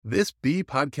This B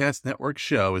Podcast Network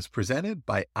show is presented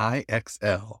by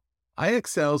IXL.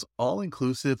 IXL's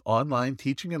all-inclusive online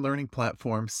teaching and learning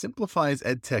platform simplifies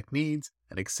edtech needs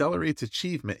and accelerates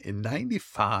achievement in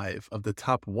 95 of the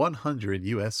top 100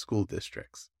 U.S. school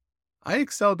districts.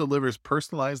 IXL delivers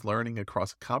personalized learning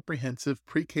across a comprehensive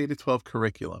pre-K-12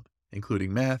 curriculum,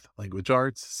 including math, language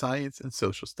arts, science, and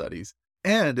social studies,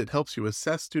 and it helps you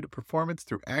assess student performance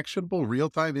through actionable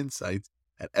real-time insights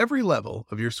at every level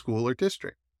of your school or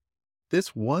district.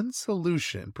 This one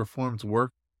solution performs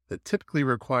work that typically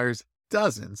requires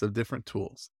dozens of different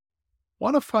tools.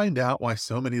 Want to find out why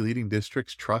so many leading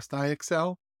districts trust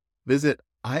IXL? Visit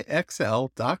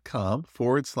IXL.com/BE.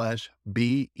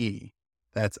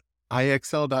 That's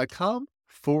IXL.com/BE.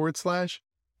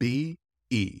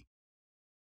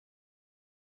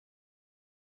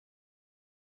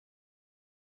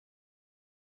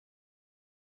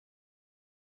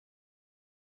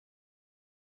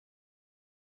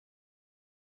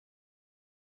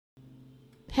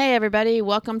 Hey everybody,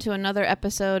 welcome to another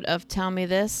episode of Tell Me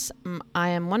This. I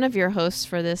am one of your hosts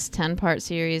for this 10-part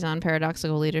series on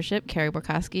paradoxical leadership, Carey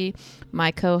Borkowski.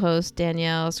 My co-host,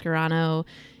 Danielle Scarano,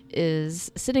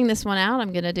 is sitting this one out.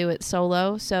 I'm going to do it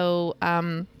solo. So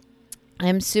I'm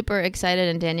super excited,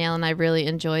 and Danielle and I really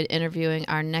enjoyed interviewing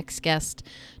our next guest,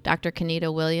 Dr.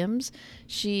 Kenita Williams.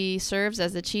 She serves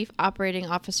as the Chief Operating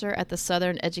Officer at the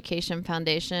Southern Education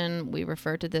Foundation. We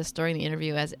refer to this during the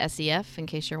interview as SEF, in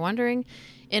case you're wondering.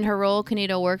 In her role,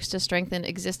 Kenita works to strengthen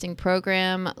existing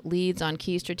program, leads on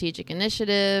key strategic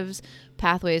initiatives,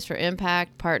 pathways for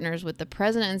impact, partners with the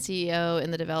president and CEO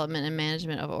in the development and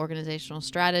management of organizational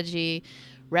strategy,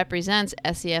 represents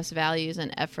SEF's values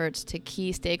and efforts to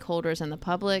key stakeholders in the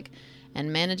public,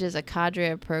 and manages a cadre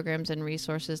of programs and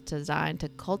resources designed to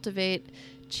cultivate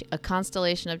a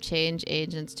constellation of change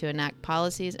agents to enact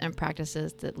policies and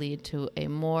practices that lead to a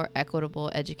more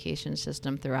equitable education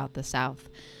system throughout the South.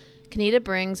 Kenita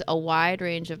brings a wide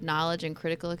range of knowledge and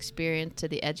critical experience to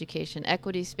the education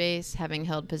equity space, having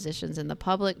held positions in the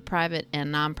public, private,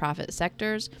 and nonprofit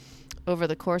sectors. Over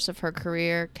the course of her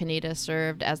career, Kenita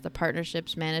served as the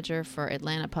Partnerships Manager for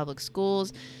Atlanta Public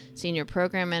Schools, Senior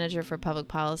Program Manager for Public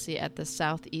Policy at the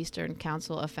Southeastern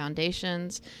Council of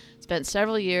Foundations, spent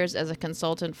several years as a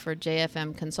consultant for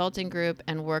JFM Consulting Group,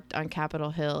 and worked on Capitol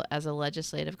Hill as a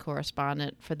legislative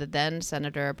correspondent for the then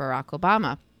Senator Barack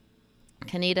Obama.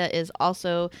 Kenita is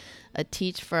also a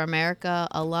Teach for America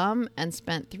alum and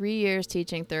spent 3 years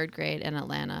teaching third grade in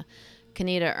Atlanta.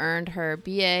 Kenita earned her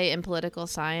BA in Political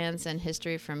Science and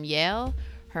History from Yale,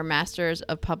 her Master's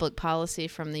of Public Policy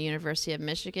from the University of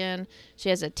Michigan. She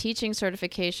has a teaching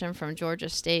certification from Georgia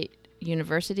State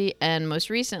University, and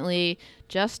most recently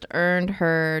just earned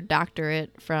her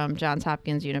doctorate from Johns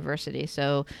Hopkins University.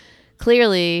 So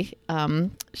clearly,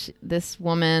 this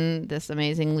woman, this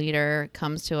amazing leader,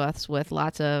 comes to us with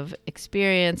lots of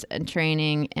experience and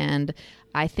training, and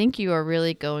I think you are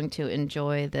really going to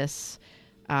enjoy this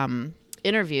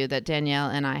interview that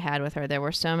Danielle and I had with her. There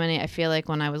were so many. I feel like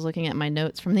when I was looking at my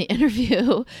notes from the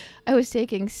interview, I was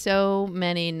taking so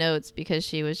many notes because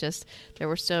there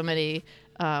were so many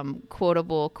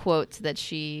quotable quotes that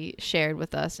she shared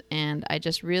with us, and I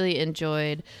just really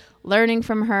enjoyed learning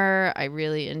from her. I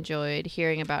really enjoyed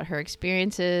hearing about her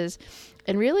experiences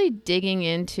and really digging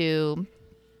into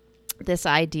this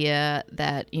idea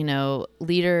that,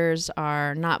 leaders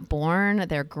are not born,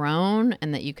 they're grown,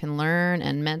 and that you can learn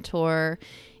and mentor.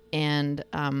 And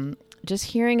just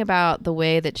hearing about the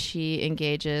way that she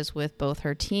engages with both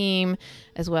her team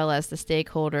as well as the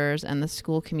stakeholders and the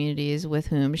school communities with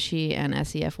whom she and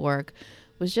SEF work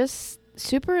was just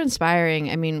super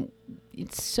inspiring. I mean,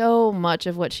 so much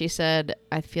of what she said,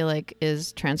 I feel like,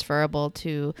 is transferable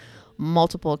to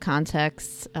multiple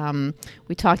contexts.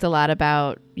 We talked a lot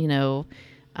about,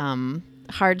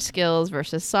 hard skills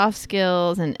versus soft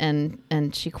skills.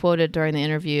 And she quoted during the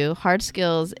interview, hard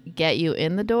skills get you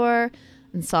in the door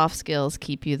and soft skills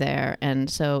keep you there. And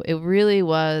so it really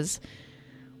was,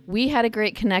 we had a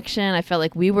great connection. I felt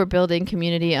like we were building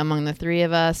community among the three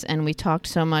of us. And we talked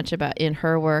so much about in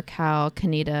her work, how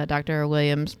Kenita, Dr.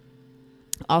 Williams,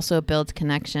 also builds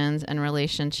connections and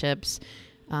relationships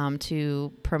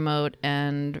to promote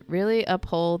and really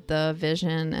uphold the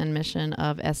vision and mission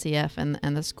of SEF and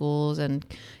the schools and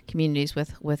communities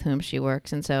with whom she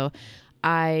works. And so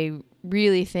I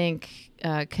really think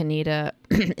Kenita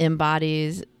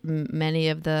embodies many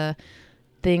of the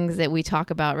things that we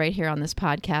talk about right here on this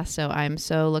podcast. So I'm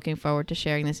so looking forward to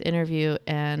sharing this interview.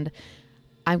 And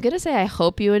I'm going to say I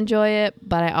hope you enjoy it,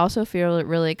 but I also feel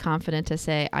really confident to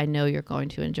say I know you're going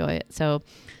to enjoy it. So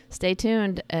stay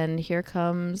tuned, and here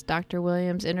comes Dr.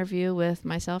 Williams' interview with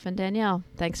myself and Danielle.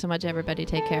 Thanks so much, everybody.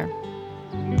 Take care.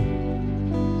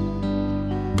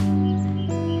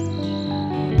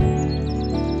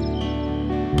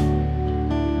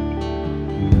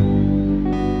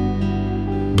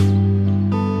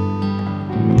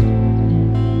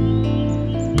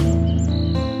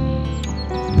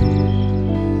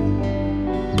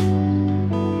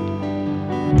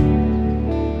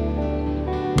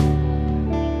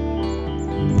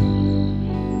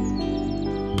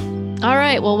 All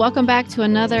right. Well, welcome back to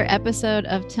another episode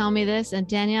of Tell Me This. And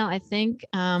Danielle, I think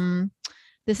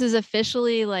this is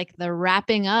officially like the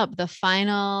wrapping up, the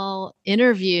final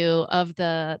interview of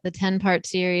the 10-part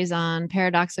series on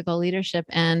paradoxical leadership.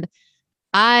 And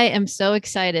I am so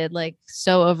excited, like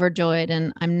so overjoyed,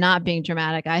 and I'm not being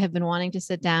dramatic. I have been wanting to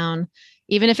sit down,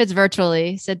 even if it's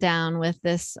virtually, sit down with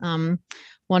this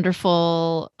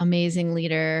wonderful, amazing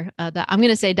leader. I'm going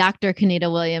to say Dr.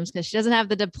 Kenita Williams, because she doesn't have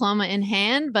the diploma in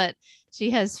hand, but she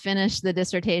has finished the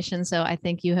dissertation. So I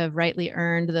think you have rightly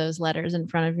earned those letters in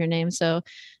front of your name. So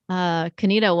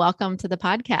Kenita, welcome to the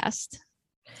podcast.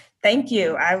 Thank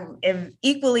you. I am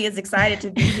equally as excited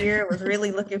to be here. Was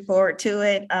really looking forward to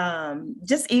it.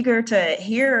 Just eager to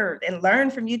hear and learn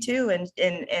from you too,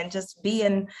 and just be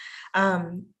in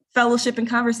fellowship and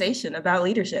conversation about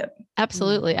leadership.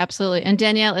 Absolutely. Absolutely. And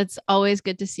Danielle, it's always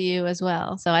good to see you as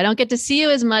well. So I don't get to see you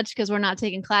as much because we're not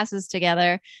taking classes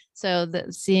together. So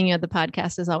seeing you at the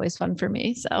podcast is always fun for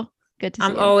me. So good to see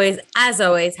you. I'm always, as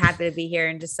always, happy to be here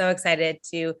and just so excited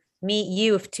to meet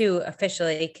you too,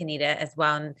 officially, Kenita, as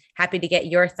well. And happy to get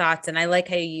your thoughts. And I like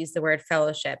how you use the word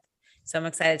fellowship. So I'm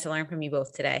excited to learn from you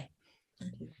both today.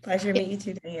 Pleasure to meet you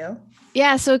too, Danielle.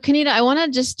 Yeah. So Kenita, I want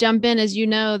to just jump in. As you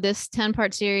know, this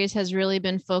 10-part series has really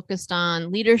been focused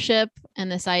on leadership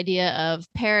and this idea of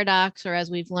paradox, or as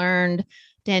we've learned,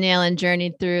 Danielle, and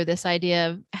journeyed through this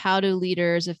idea of how do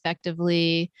leaders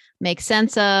effectively make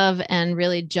sense of and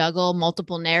really juggle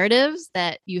multiple narratives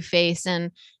that you face. And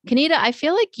Kenita, I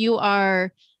feel like you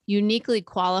are uniquely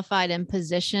qualified and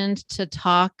positioned to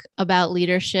talk about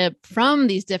leadership from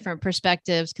these different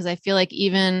perspectives, because I feel like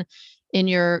even in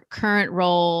your current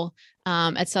role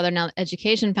at Southern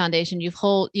Education Foundation, you've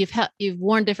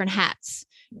worn different hats.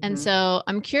 And so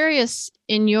I'm curious,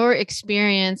 in your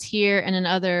experience here and in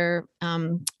other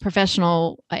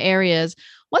professional areas,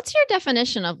 what's your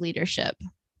definition of leadership?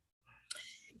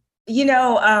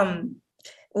 Well,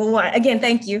 again,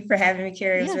 thank you for having me,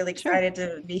 Carey. I was really excited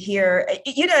to be here.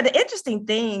 The interesting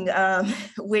thing,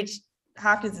 which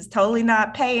Hopkins is totally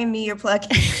not paying me or plugging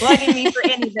me for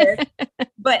any of this.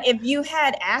 But if you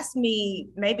had asked me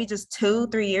maybe just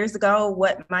 2-3 years ago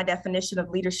what my definition of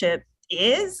leadership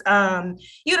is,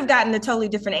 you'd have gotten a totally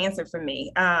different answer from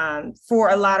me for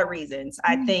a lot of reasons.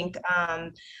 I think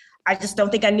I just don't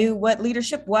think I knew what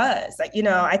leadership was.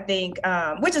 I think,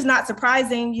 which is not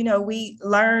surprising. We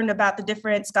learn about the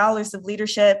different scholars of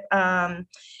leadership.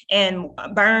 And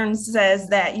Burns says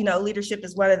that, leadership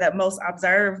is one of the most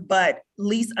observed but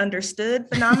least understood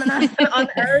phenomena on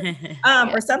earth,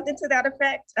 or something to that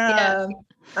effect.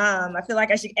 I feel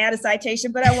like I should add a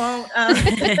citation, but I won't.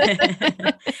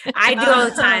 I do all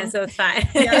the time, so it's fine.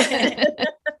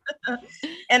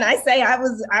 And I say I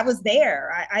was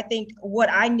there. I think what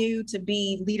I knew to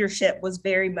be leadership was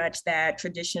very much that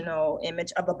traditional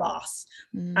image of a boss,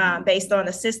 based on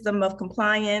a system of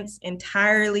compliance,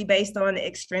 entirely based on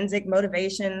extrinsic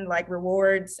motivation like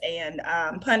rewards and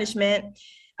punishment.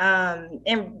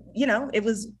 It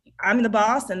was, I'm the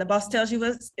boss and the boss tells you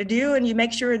what to do and you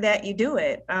make sure that you do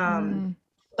it.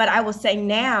 But I will say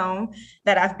now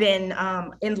that I've been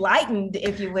enlightened,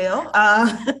 if you will,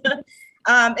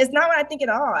 it's not what I think at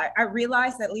all. I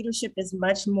realize that leadership is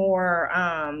much more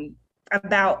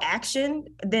about action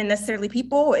than necessarily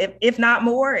people, if not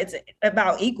more. It's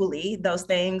about equally those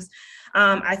things.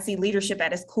 I see leadership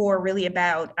at its core really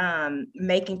about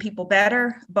making people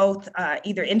better, both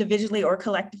either individually or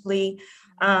collectively.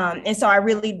 And so I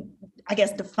really,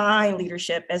 define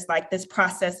leadership as like this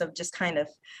process of just kind of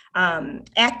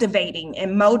activating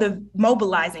and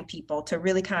mobilizing people to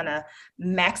really kind of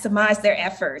maximize their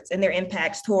efforts and their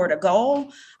impacts toward a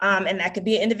goal. And that could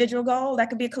be an individual goal, that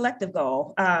could be a collective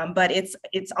goal. But it's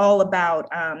all about,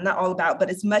 not all about, but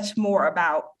it's much more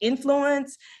about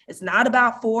influence. It's not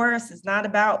about force. It's not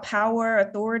about power,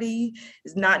 authority.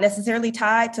 It's not necessarily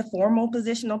tied to formal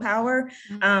positional power,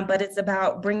 but it's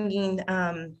about bringing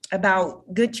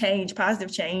about good change,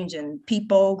 positive change in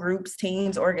people, groups,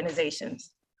 teams, organizations.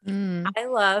 I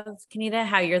love, Kenita,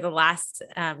 how you're the last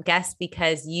guest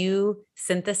because you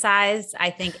synthesized, I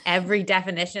think, every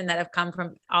definition that have come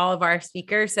from all of our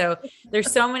speakers. So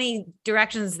there's so many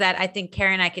directions that I think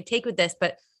Carey and I could take with this,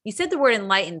 but you said the word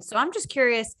enlightened. So I'm just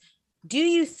curious, do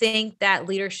you think that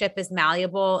leadership is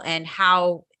malleable, and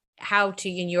how to,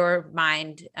 in your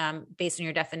mind, based on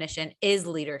your definition, is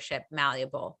leadership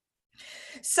malleable?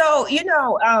 So,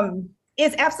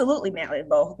 it's absolutely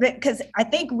malleable, because I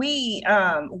think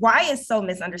why it's so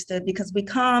misunderstood, because we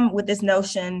come with this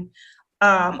notion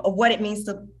of what it means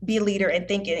to be a leader and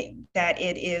thinking that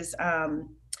it is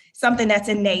something that's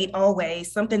innate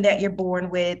always, something that you're born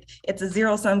with. It's a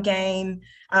zero-sum game.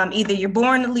 Either you're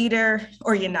born a leader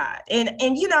or you're not. And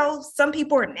some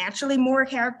people are naturally more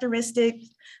characteristic.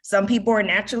 Some people are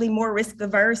naturally more risk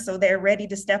averse, so they're ready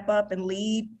to step up and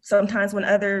lead sometimes when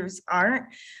others aren't.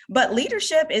 But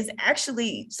leadership is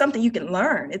actually something you can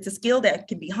learn. It's a skill that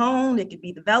can be honed, it can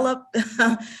be developed. These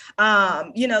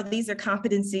are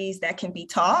competencies that can be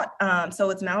taught. So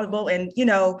it's malleable. And,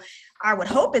 I would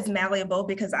hope it's malleable,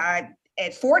 because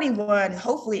at 41,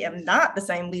 hopefully am not the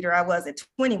same leader I was at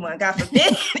 21. God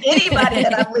forbid anybody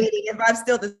that I'm leading if I'm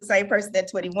still the same person at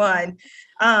 21.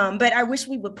 But I wish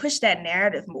we would push that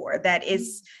narrative more, that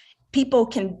people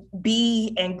can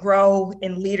be and grow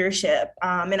in leadership.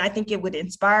 And I think it would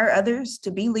inspire others to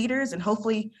be leaders, and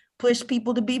hopefully push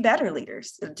people to be better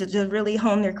leaders, to really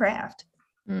hone their craft.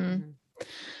 Mm.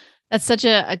 That's such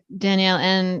a Danielle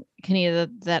and Kenita,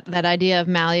 that idea of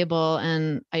malleable.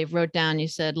 And I wrote down, you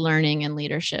said learning and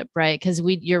leadership, right? Because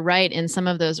you're right. In some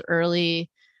of those early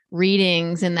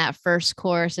readings in that first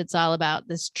course, it's all about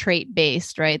this trait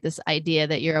based, right? This idea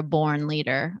that you're a born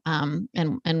leader. And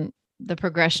the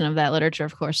progression of that literature,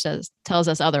 of course, tells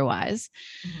us otherwise.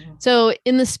 Mm-hmm. So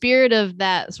in the spirit of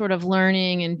that sort of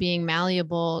learning and being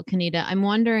malleable, Kenita, I'm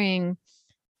wondering,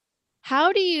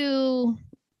 how do you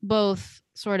both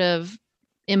sort of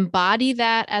embody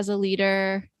that as a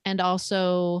leader and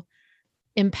also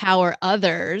empower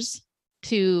others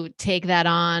to take that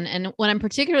on? And what I'm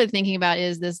particularly thinking about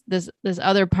is this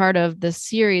other part of the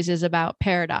series is about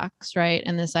paradox, right?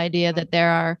 And this idea that there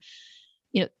are,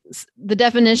 the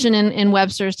definition in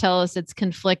Webster's tell us it's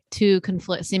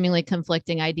seemingly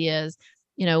conflicting ideas.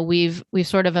 We've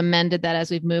sort of amended that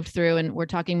as we've moved through, and we're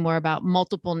talking more about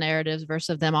multiple narratives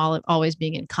versus them always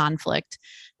being in conflict.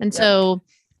 And so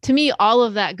to me, all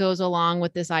of that goes along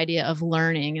with this idea of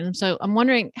learning. And so I'm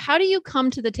wondering, how do you come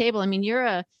to the table? I mean, you're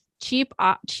a chief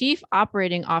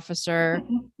operating officer,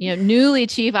 newly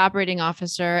chief operating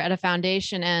officer at a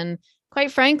foundation. And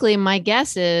quite frankly, my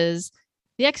guess is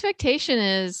the expectation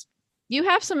is you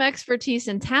have some expertise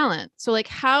and talent. So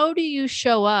how do you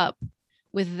show up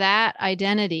with that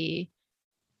identity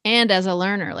and as a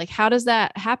learner? How does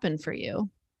that happen for you?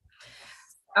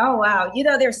 Oh, wow.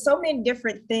 There's so many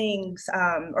different things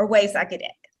or ways I could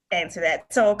answer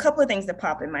that. So a couple of things that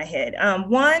pop in my head.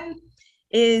 One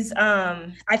is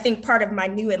I think part of my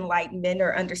new enlightenment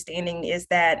or understanding is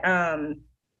that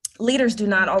leaders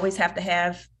don't always have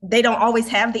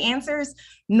the answers,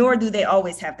 nor do they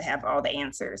always have to have all the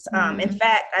answers. In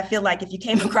fact, I feel like if you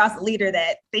came across a leader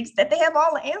that thinks that they have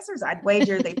all the answers, I'd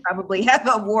wager they probably have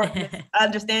a warped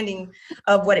understanding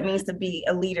of what it means to be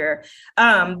a leader.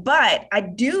 But I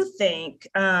do think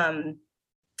while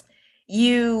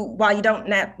you don't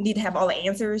need to have all the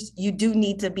answers, you do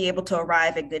need to be able to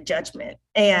arrive at good judgment.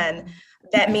 And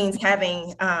that means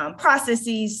having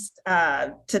processes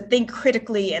to think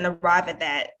critically and arrive at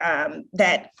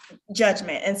that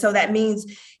judgment. And so that means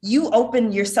you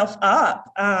open yourself up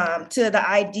to the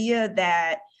idea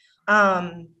that,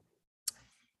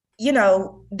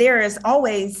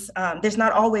 there's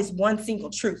not always one single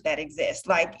truth that exists.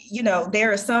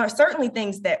 There are certainly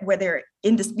things where there are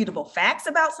indisputable facts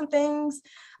about some things.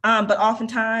 But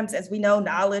oftentimes, as we know,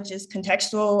 knowledge is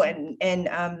contextual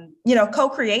and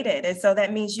co-created. And so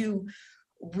that means you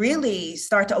really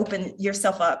start to open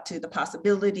yourself up to the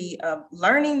possibility of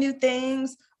learning new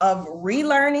things, of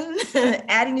relearning,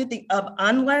 adding new things, of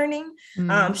unlearning,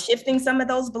 shifting some of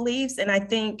those beliefs. And I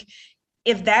think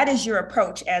if that is your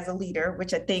approach as a leader,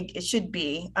 which I think it should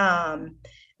be,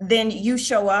 then you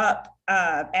show up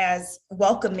as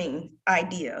welcoming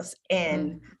ideas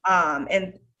and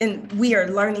we are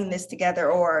learning this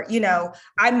together. Or,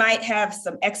 I might have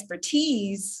some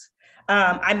expertise.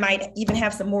 I might even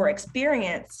have some more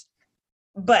experience,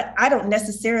 but I don't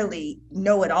necessarily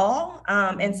know it all.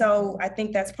 And so I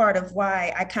think that's part of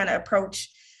why I kind of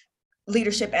approach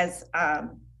leadership as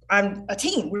I'm a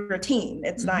team. We're a team.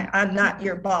 It's not, I'm not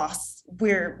your boss.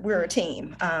 We're a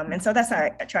team. And so that's how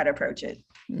I try to approach it.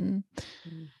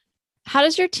 How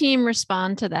does your team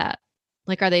respond to that?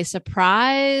 Like, are they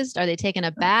surprised? Are they taken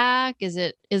aback? Is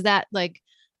that like,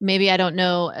 maybe I don't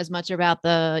know as much about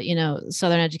the,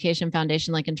 Southern Education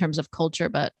Foundation, like in terms of culture,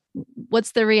 but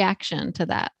what's the reaction to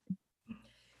that?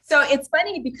 So it's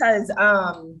funny because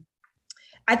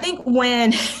I think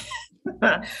when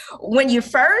when you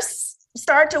first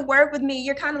start to work with me,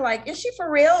 you're kind of like, is she for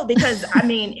real? Because I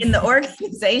mean, in the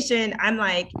organization, I'm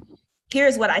like,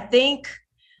 here's what I think.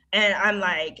 And I'm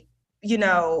like,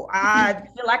 I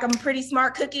feel like I'm a pretty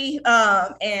smart cookie.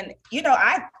 And,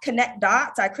 I connect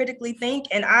dots, I critically think,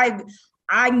 and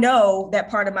I know that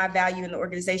part of my value in the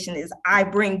organization is I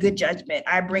bring good judgment.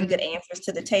 I bring good answers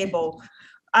to the table.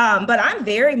 But I'm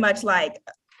very much like,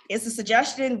 it's a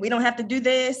suggestion. We don't have to do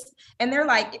this. And they're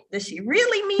like, does she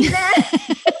really mean that?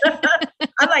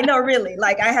 I'm like, no, really.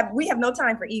 Like we have no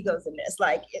time for egos in this.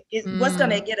 Like what's going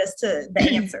to get us to the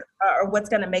answer or what's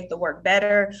going to make the work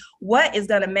better? What is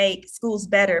going to make schools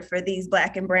better for these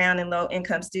Black and brown and low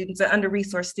income students or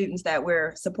under-resourced students that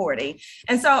we're supporting?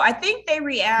 And so I think they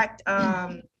react,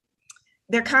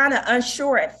 they're kind of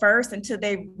unsure at first until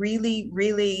they really,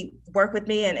 really work with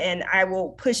me, and I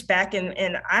will push back,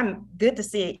 and I'm good to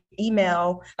see an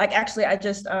email. Like actually, I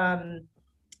just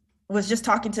was just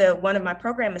talking to one of my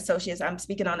program associates. I'm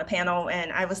speaking on a panel,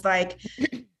 and I was like,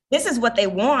 this is what they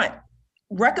want.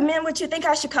 Recommend what you think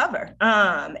I should cover.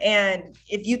 And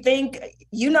if you think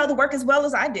the work as well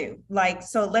as I do, like,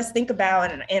 so let's think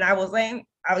about it. And I was like,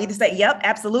 I'll either say, yep,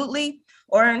 absolutely,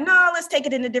 or no, let's take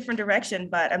it in a different direction.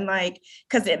 But I'm like,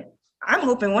 because I'm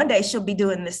hoping one day she'll be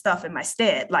doing this stuff in my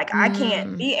stead. Like I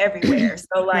can't be everywhere.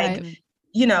 So like, right.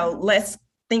 Let's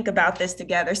think about this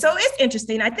together. So it's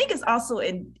interesting. I think it's also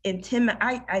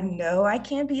I know I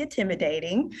can be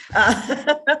intimidating.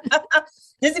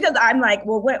 Just because I'm like,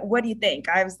 well, what do you think?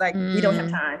 I was like, we don't have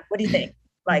time. What do you think?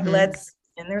 Like, let's,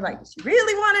 and they're like, you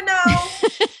really want to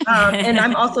know? And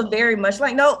I'm also very much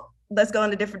like, nope, let's go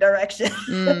in a different direction.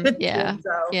 Yeah.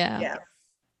 So, yeah.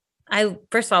 I,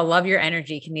 first of all, love your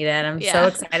energy, Kenita, and I'm so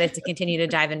excited to continue to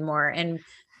dive in more. And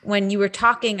when you were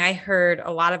talking, I heard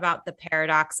a lot about the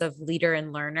paradox of leader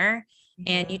and learner.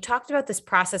 And you talked about this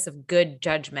process of good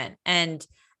judgment. And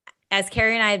as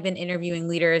Carey and I have been interviewing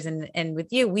leaders and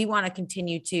with you, we want to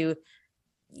continue to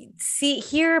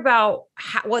hear about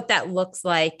what that looks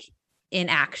like in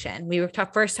action. We were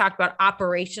first talked about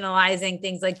operationalizing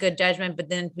things like good judgment, but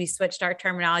then we switched our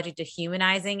terminology to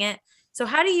humanizing it. So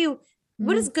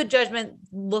what does good judgment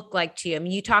look like to you? I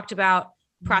mean, you talked about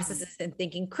processes and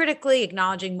thinking critically,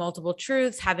 acknowledging multiple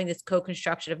truths, having this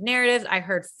co-construction of narratives. I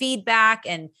heard feedback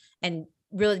and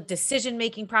really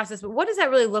decision-making process, but what does that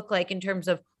really look like in terms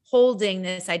of holding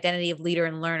this identity of leader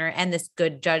and learner and this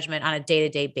good judgment on a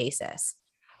day-to-day basis?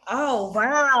 Oh,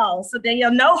 wow. So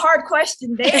Danielle, no hard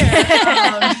question there.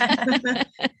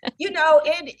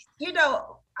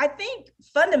 I think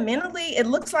fundamentally it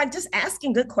looks like just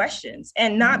asking good questions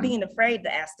and not being afraid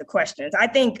to ask the questions. I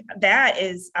think that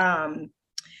is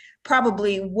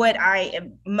probably what I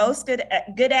am most good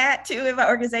at too in my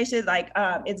organization. Like,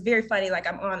 it's very funny. Like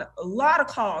I'm on a lot of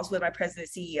calls with my president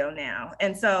CEO now.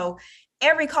 And so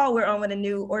every call we're on with a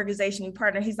new organization, new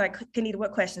partner, he's like, Kenita,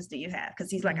 what questions do you have? Because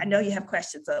he's like, I know you have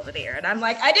questions over there. And I'm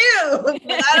like, I do, but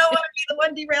I don't want to be the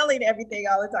one derailing everything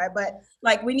all the time. But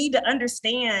like, we need to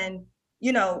understand,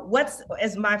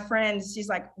 as my friend, she's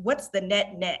like, what's the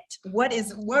net? What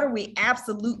are we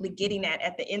absolutely getting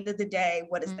at the end of the day?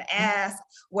 What is the ask?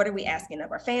 What are we asking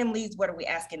of our families? What are we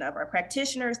asking of our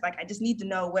practitioners? Like, I just need to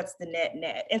know what's the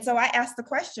net. And so I ask the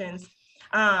questions.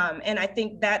 And I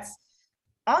think that's,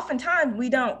 oftentimes we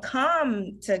don't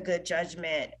come to good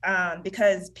judgment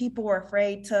because people are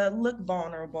afraid to look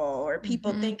vulnerable or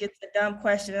people think it's a dumb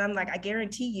question. And I'm like, I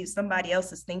guarantee you somebody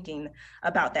else is thinking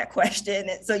about that question.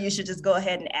 And so you should just go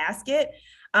ahead and ask it.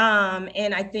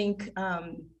 And I think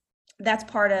that's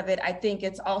part of it. I think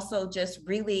it's also just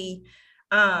really,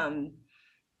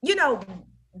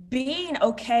 being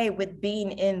okay with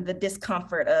being in the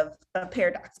discomfort of a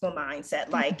paradoxical mindset,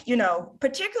 like,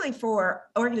 particularly for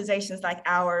organizations like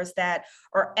ours that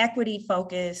are equity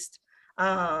focused,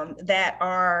 that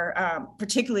are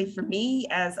particularly for me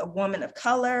as a woman of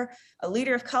color, a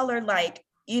leader of color, like,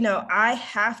 I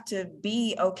have to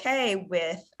be okay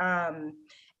with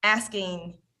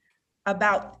asking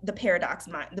about the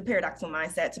paradoxical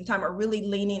mindset sometime, or really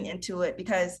leaning into it,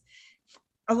 because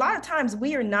a lot of times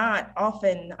we are not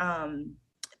often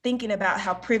thinking about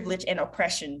how privilege and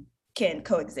oppression can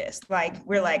coexist. Like,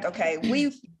 we're like, okay,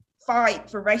 we fight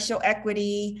for racial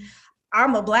equity.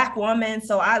 I'm a Black woman,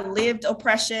 so I lived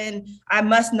oppression. I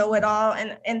must know it all.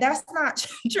 And that's not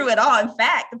true at all. In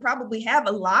fact, I probably have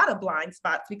a lot of blind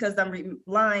spots because I'm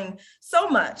relying so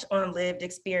much on lived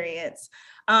experience.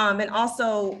 And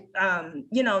also,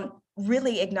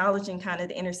 really acknowledging kind of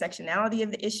the intersectionality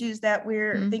of the issues that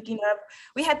we're thinking of.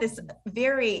 We had this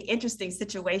very interesting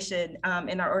situation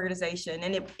in our organization,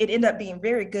 and it ended up being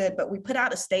very good, but we put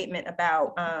out a statement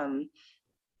about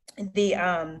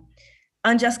the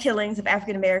unjust killings of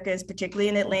African Americans, particularly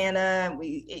in Atlanta.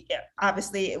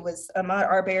 Obviously it was Ahmaud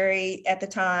Arbery at the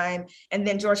time, and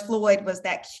then George Floyd was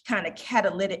that kind of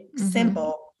catalytic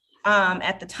symbol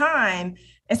at the time.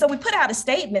 And so we put out a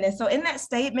statement. And so in that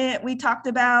statement, we talked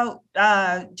about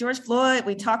George Floyd,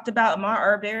 we talked about Ahmaud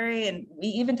Arbery, and we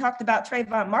even talked about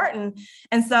Trayvon Martin.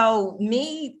 And so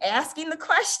me asking the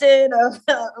question of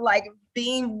like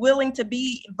being willing to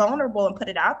be vulnerable and put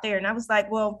it out there. And I was like,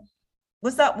 well,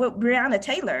 what's up with Breonna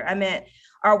Taylor? I meant,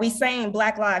 are we saying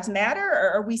Black Lives Matter, or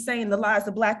are we saying the lives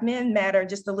of Black men matter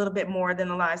just a little bit more than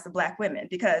the lives of Black women?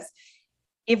 Because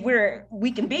if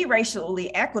we can be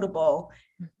racially equitable,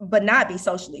 but not be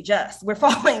socially just. We're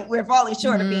falling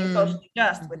short of being socially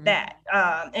just with that.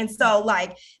 And so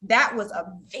like, that was a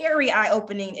very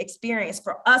eye-opening experience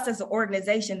for us as an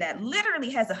organization that literally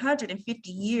has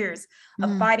 150 years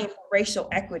of fighting for racial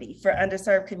equity for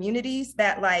underserved communities,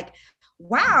 that like,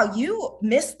 wow, you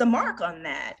missed the mark on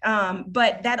that.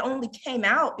 But that only came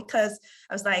out because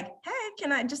I was like, hey,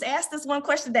 can I just ask this one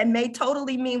question that may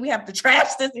totally mean we have to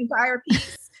trash this entire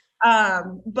piece?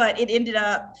 But it ended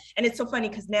up, and it's so funny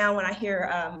because now when I hear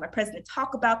my president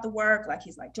talk about the work, like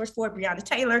he's like, George Floyd, Breonna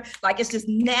Taylor, like it's just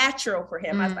natural for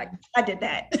him. I was like, I did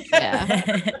that.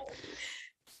 Yeah.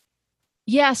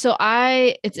 Yeah. So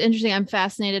it's interesting. I'm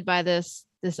fascinated by this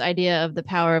idea of the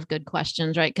power of good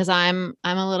questions, right? Because I'm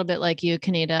a little bit like you,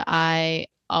 Kenita. I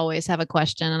always have a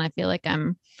question, and I feel like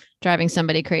I'm driving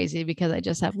somebody crazy because I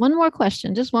just have one more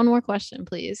question,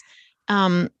 please.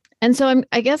 And so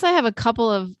I guess I have a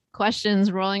couple of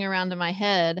questions rolling around in my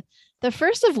head. The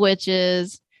first of which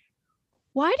is,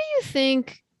 why do you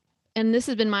think, and this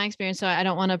has been my experience, so I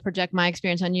don't want to project my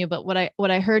experience on you, but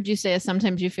what I heard you say is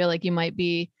sometimes you feel like you might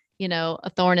be, a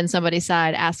thorn in somebody's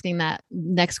side asking that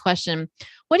next question.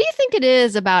 What do you think it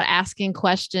is about asking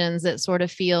questions that sort of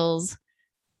feels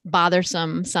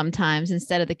bothersome sometimes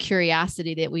instead of the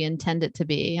curiosity that we intend it to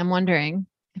be? I'm wondering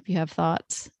if you have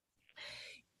thoughts.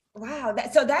 Wow.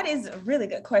 So that is a really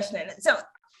good question. So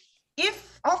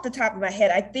if off the top of my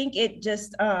head, I think it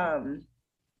just,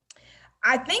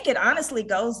 I think it honestly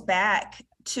goes back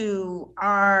to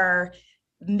our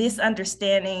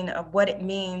misunderstanding of what it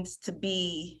means to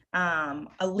be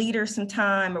a leader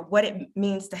sometime, or what it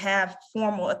means to have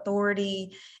formal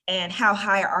authority, and how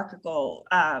hierarchical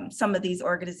some of these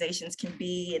organizations can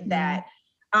be, and that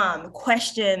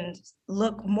questions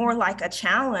look more like a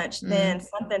challenge than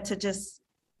something to just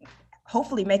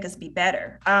hopefully make us be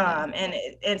better.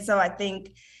 And so I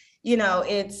think,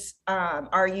 it's,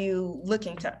 are you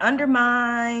looking to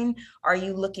undermine? Are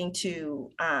you looking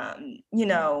to,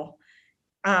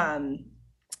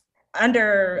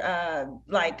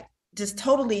 like just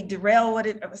totally derail what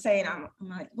it was saying? I'm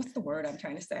like, what's the word I'm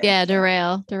trying to say? Yeah,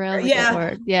 derail is a good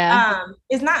word. Yeah.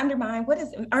 It's not undermine. What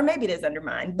is, or maybe it is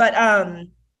undermine, but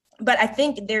I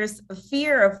think there's a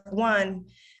fear of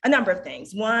a number of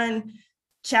things. One,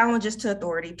 challenges to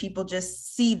authority. People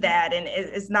just see that, and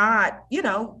it's not,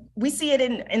 we see it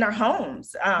in our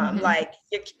homes. Like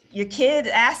your kid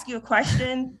asks you a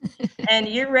question and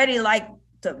you're ready like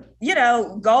to,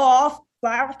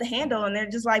 fly off the handle, and they're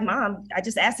just like, Mom, I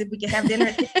just asked if we could have dinner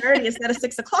at 6:30 instead of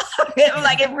 6:00. I'm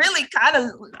like, it really kind of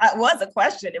was a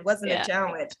question. It wasn't a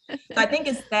challenge. So I think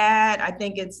it's that. I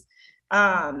think it's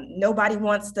nobody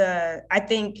wants to, I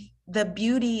think the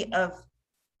beauty of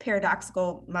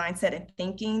paradoxical mindset and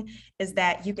thinking is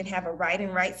that you can have a right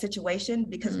and right situation,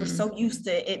 because we're so used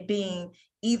to it being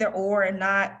either or and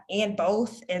not and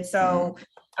both. And so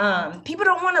people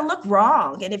don't want to look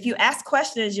wrong. And if you ask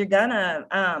questions, you're gonna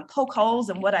poke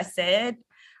holes in what I said,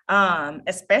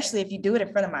 especially if you do it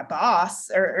in front of my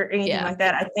boss or anything like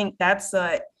that. I think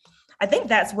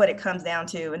that's what it comes down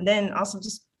to. And then also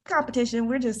just competition.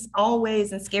 We're just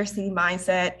always in scarcity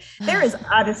mindset. There is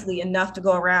obviously enough to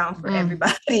go around for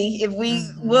everybody if we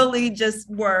really just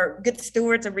were good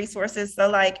stewards of resources. So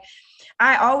like,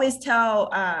 I always tell,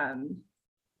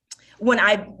 when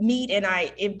I meet and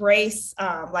I embrace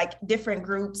like different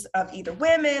groups of either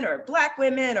women or Black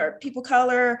women or people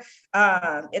color,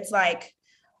 it's like,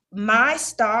 my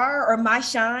star or my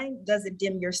shine doesn't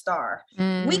dim your star.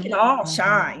 We can all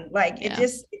shine. Like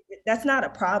that's not a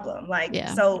problem. Like,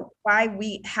 so why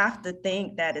we have to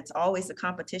think that it's always a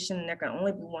competition and there can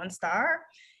only be one star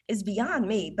is beyond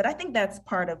me. But I think that's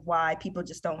part of why people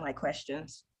just don't like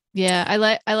questions. Yeah,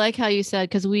 I like how you said,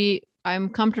 because we I'm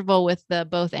comfortable with the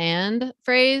both and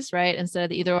phrase, right? Instead of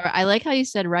the either or. I like how you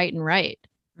said right and right.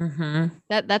 Mm-hmm.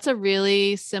 That's a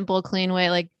really simple, clean way.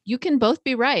 Like you can both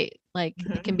be right. Like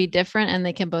it can be different and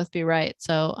they can both be right.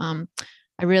 So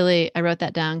I wrote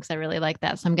that down because I really like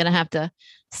that. So I'm gonna have to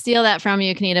steal that from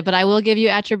you, Kenita, but I will give you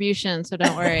attribution. So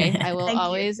don't worry. I will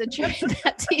always attribute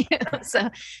that to you. So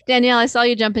Danielle, I saw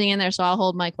you jumping in there, so I'll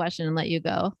hold my question and let you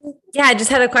go. Yeah, I just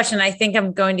had a question. I think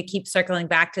I'm going to keep circling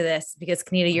back to this because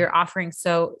Kenita, you're offering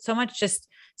so much just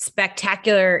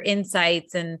spectacular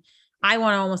insights. And I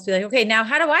want to almost be like, okay, now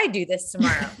how do I do this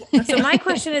tomorrow? So my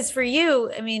question is for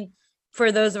you. I mean,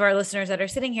 for those of our listeners that are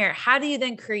sitting here, how do you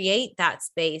then create that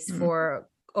space for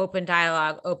open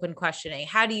dialogue, open questioning?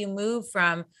 How do you move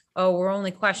from, oh, we're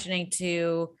only questioning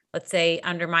to, let's say,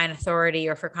 undermine authority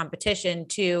or for competition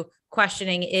to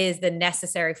questioning is the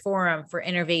necessary forum for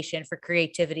innovation, for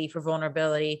creativity, for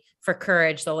vulnerability, for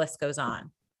courage. The list goes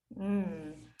on.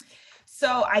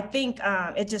 So I think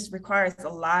it just requires a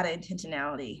lot of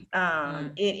intentionality.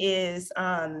 It is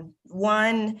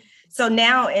one. So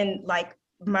now in like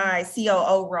my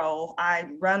COO role, I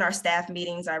run our staff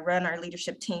meetings, I run our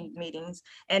leadership team meetings,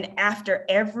 and after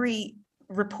every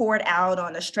report out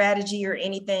on a strategy or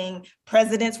anything,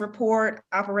 president's report,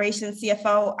 operations,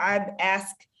 CFO, I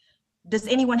ask, does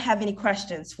anyone have any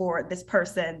questions for this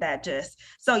person that just,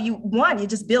 so you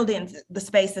just build in the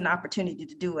space and opportunity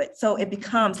to do it. So it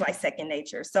becomes like second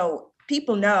nature. So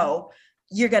people know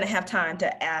you're going to have time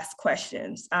to ask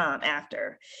questions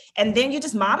after, and then you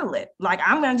just model it. Like,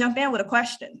 I'm going to jump in with a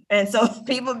question. And so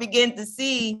people begin to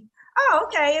see, oh,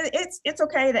 okay, it's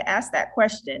okay to ask that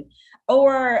question.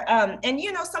 Or, and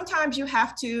you know, sometimes you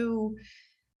have to,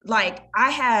 like,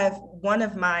 I have one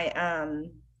of my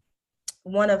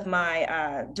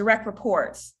direct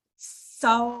reports,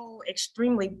 so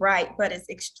extremely bright, but is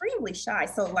extremely shy.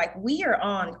 So like we are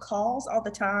on calls all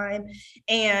the time,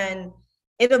 and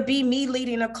it'll be me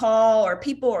leading a call, or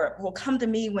people will come to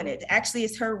me when it actually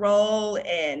is her role.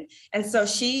 And so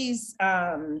she's,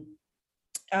 you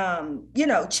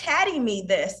know, chatting me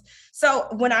this. So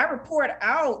when I report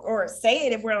out or say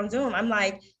it, if we're on Zoom, I'm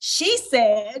like, she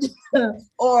said,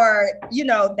 or, you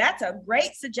know, that's a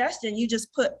great suggestion you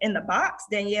just put in the box,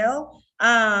 Danielle.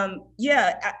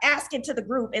 Yeah, ask it to the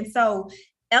group. And so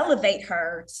elevate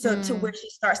her to where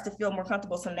she starts to feel more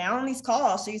comfortable. So now on these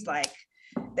calls, she's like,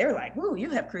 they're like, "Ooh, you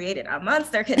have created a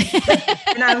monster."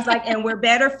 And I was like, and we're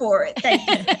better for it. Thank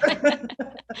you.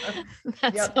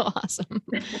 That's so awesome.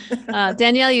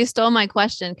 Danielle, you stole my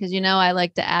question because, you know, I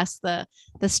like to ask the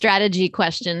strategy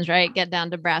questions, right? Get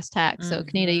down to brass tacks. So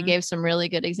Kenita, you gave some really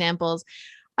good examples.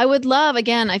 I would love,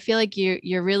 again, I feel like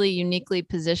you're really uniquely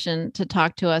positioned to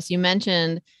talk to us. You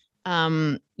mentioned,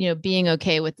 you know, being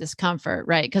okay with discomfort,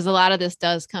 right? Because a lot of this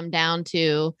does come down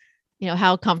to, you know,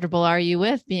 how comfortable are you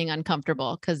with being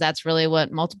uncomfortable? Because that's really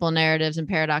what multiple narratives and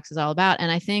paradox is all about.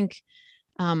 And I think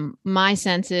my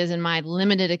sense is, in my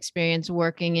limited experience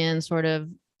working in sort of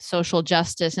social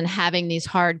justice and having these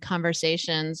hard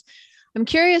conversations, I'm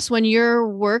curious, when you're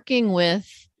working with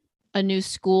a new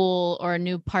school or a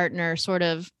new partner, sort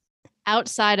of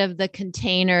outside of the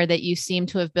container that you seem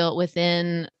to have built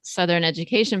within Southern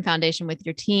Education Foundation with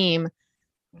your team,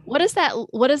 what does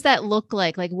that look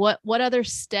like? Like what other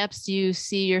steps do you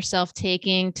see yourself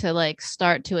taking to like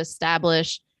start to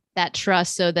establish that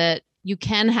trust so that you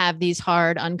can have these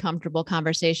hard, uncomfortable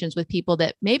conversations with people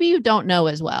that maybe you don't know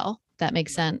as well? If that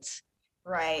makes sense.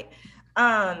 Right.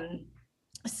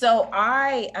 So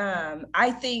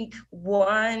I think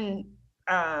one,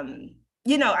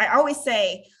 you know, I always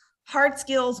say hard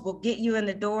skills will get you in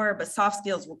the door, but soft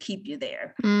skills will keep you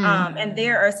there. And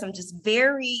there are some just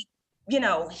very, you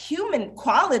know, human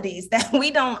qualities that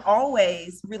we don't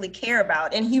always really care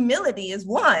about. And humility is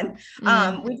one.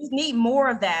 We just need more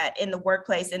of that in the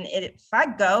workplace. And if I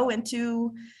go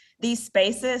into these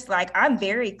spaces, like, I'm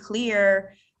very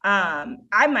clear.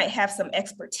 I might have some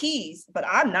expertise, but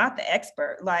I'm not the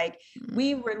expert. Like,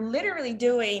 we were literally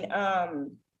doing,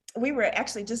 we were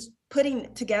actually just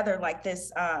putting together like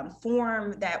this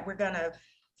form that we're going to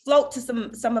float to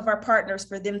some of our partners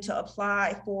for them to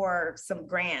apply for some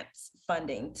grants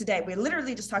funding today. We're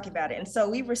literally just talking about it. And so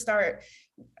we were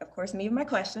of course, me and my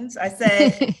questions. I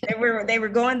said, they were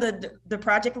going, the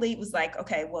project lead was like,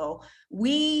 okay, well,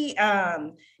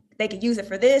 they can use it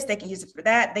for this, they can use it for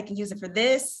that, they can use it for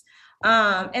this.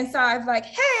 And so I was like,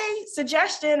 hey,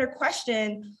 suggestion or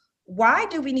question, why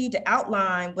do we need to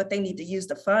outline what they need to use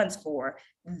the funds for?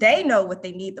 They know what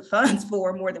they need the funds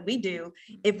for more than we do.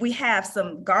 If we have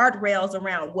some guardrails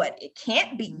around what it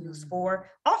can't be used for,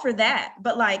 offer that.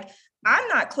 But like, I'm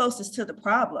not closest to the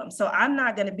problem. So I'm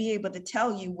not going to be able to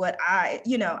tell you what I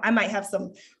might have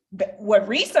some what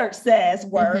research says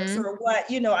works, Mm-hmm. or what,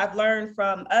 I've learned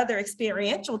from other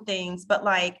experiential things, but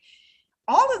like,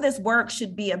 all of this work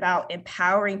should be about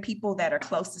empowering people that are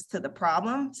closest to the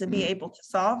problem to be able to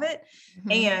solve it.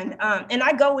 Mm-hmm. And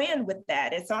I go in with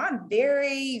that. And so I'm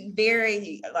very,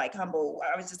 very like humble.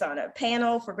 I was just on a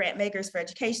panel for grant makers for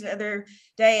education the other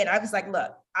day. And I was like,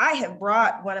 look, I have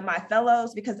brought one of my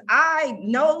fellows because I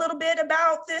know a little bit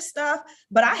about this stuff,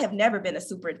 but I have never been a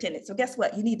superintendent. So guess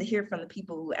what? You need to hear from the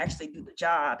people who actually do the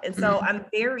job. And so I'm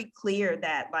very clear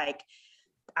that like,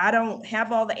 I don't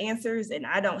have all the answers and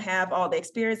I don't have all the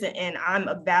experience, and I'm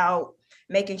about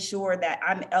making sure that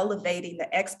I'm elevating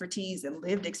the expertise and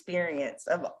lived experience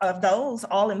of those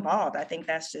all involved. I think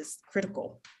that's just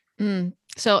critical.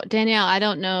 So Danielle, I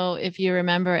don't know if you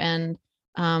remember, and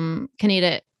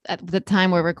Kenita, at the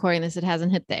time we're recording this, it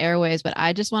hasn't hit the airways, but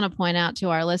I just want to point out to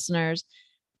our listeners,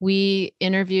 we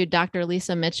interviewed Dr.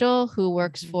 Lisa Mitchell, who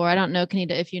works for, I don't know,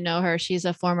 Kenita, if you know her, she's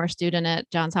a former student at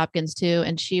Johns Hopkins too.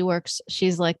 And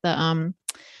she's like the,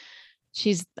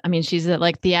 she's the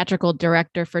like theatrical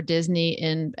director for Disney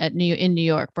in New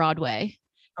York, Broadway.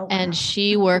 Oh, wow. And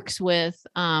she works with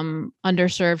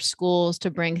underserved schools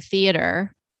to bring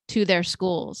theater to their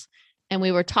schools. And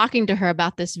we were talking to her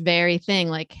about this very thing.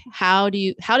 Like, how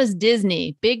does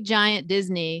Disney, big giant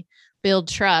Disney, build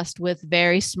trust with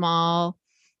very small,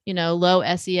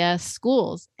 low SES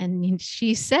schools? And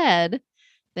she said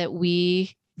that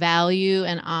we value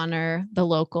and honor the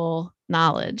local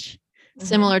knowledge. Mm-hmm.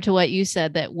 Similar to what you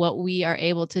said, that what we are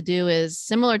able to do is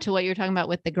similar to what you're talking about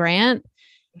with the grant.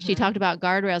 Mm-hmm. She talked about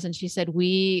guardrails, and she said,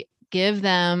 we give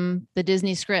them the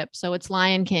Disney script. So it's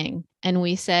Lion King. And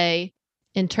we say,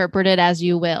 interpret it as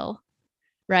you will.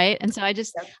 Right. And so I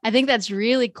think that's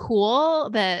really cool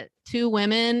that two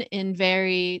women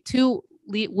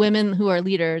who are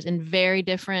leaders in very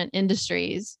different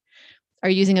industries are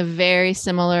using a very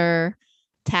similar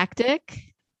tactic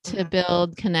to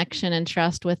build connection and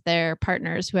trust with their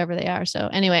partners, whoever they are. So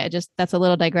anyway, that's a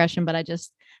little digression, but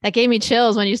that gave me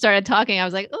chills when you started talking. I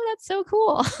was like, oh, that's so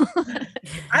cool.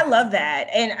 I love that.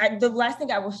 And the last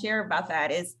thing I will share about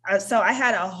that is, so I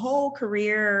had a whole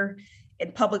career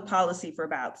in public policy for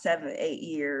about 7 to 8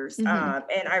 years. Mm-hmm.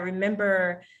 And I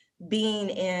remember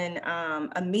being in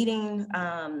a meeting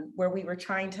where we were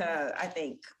trying to, I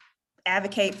think,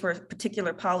 advocate for a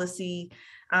particular policy.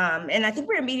 And I think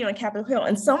we were meeting on Capitol Hill,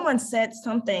 and someone said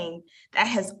something that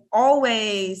has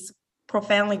always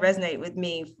profoundly resonated with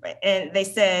me. And they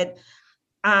said,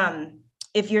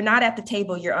 if you're not at the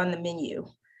table, you're on the menu.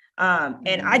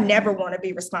 And I never want to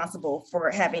be responsible for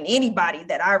having anybody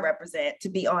that I represent to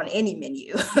be on any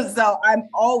menu. So I'm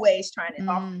always trying to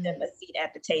offer them a seat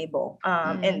at the table.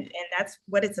 And that's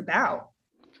what it's about.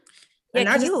 Yeah,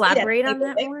 can you elaborate on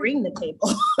that? They bring the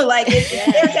table. Like it's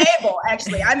their table,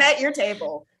 actually. I'm at your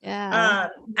table. Yeah.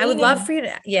 I would love for you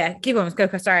to, keep going.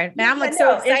 Go. Sorry. Now I'm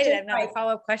so excited. I have another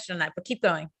follow-up question on that, but keep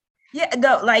going. Yeah,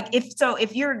 no, like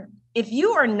if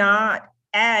you are not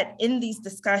in these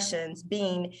discussions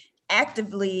being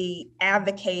actively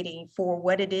advocating for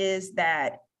what it is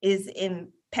that is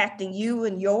impacting you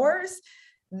and yours,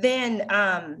 then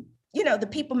the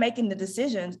people making the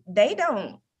decisions, they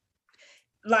don't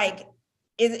like.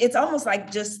 It's almost like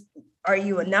just, are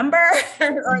you a number?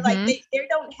 Or like they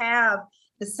don't have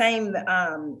the same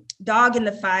dog in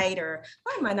the fight, or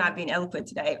why am I not being eloquent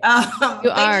today?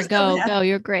 You are, go,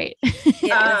 you're great.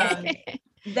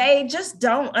 They just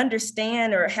don't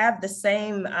understand or have the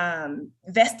same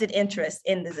vested interest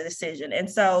in the decision. And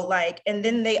so and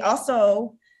then they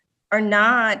also are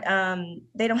not,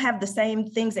 they don't have the same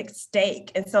things at stake.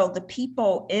 And so the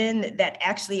people that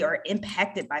actually are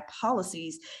impacted by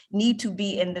policies need to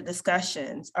be in the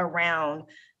discussions around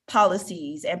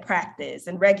policies and practice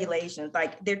and regulations.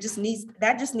 Like that just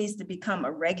needs to become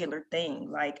a regular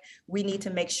thing. Like we need to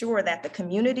make sure that the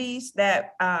communities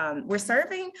that we're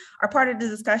serving are part of the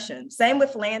discussion. Same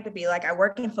with philanthropy. Like I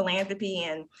work in philanthropy,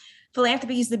 and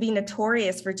philanthropy used to be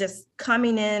notorious for just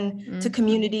coming in to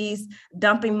communities,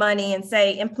 dumping money and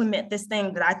say, implement this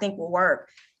thing that I think will work.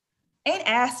 Ain't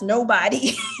asked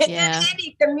nobody in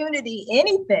any community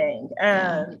anything.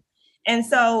 And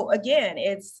so again,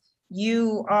 it's,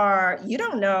 you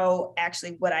don't know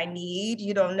actually what I need.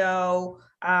 You don't know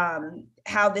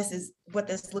what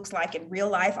this looks like in real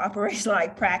life, operational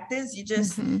like practice. You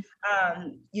just think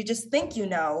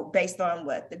based on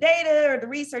what the data or the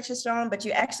research has shown, but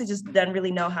you actually just don't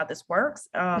really know how this works.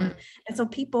 And so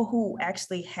people who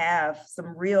actually have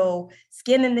some real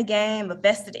skin in the game, a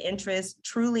vested interest,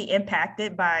 truly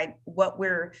impacted by what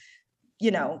we're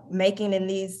making in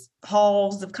these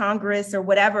halls of Congress or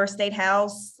whatever, state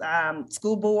house,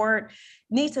 school board,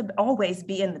 need to always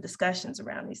be in the discussions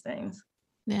around these things.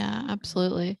 Yeah,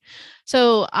 absolutely.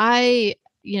 So I,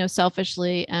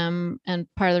 selfishly and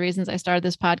part of the reasons I started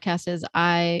this podcast is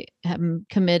I am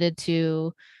committed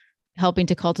to helping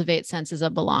to cultivate senses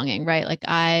of belonging, right? Like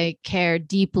I care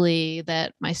deeply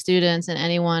that my students and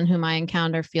anyone whom I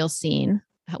encounter feel seen,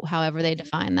 however they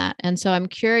define that. And so I'm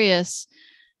curious,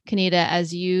 Kenita,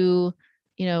 as you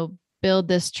build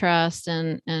this trust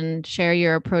and share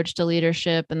your approach to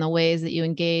leadership and the ways that you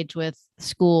engage with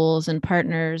schools and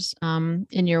partners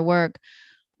in your work,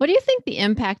 what do you think the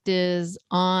impact is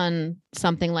on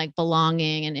something like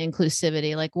belonging and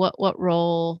inclusivity? Like what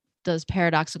role does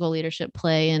paradoxical leadership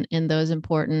play in those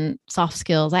important soft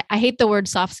skills? I hate the word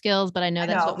soft skills, but I know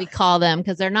that's what we call them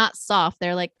because they're not soft.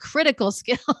 They're like critical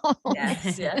skills.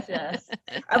 Yes.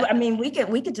 I mean, we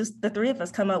could just, the three of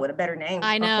us, come up with a better name.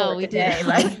 I know we today. do.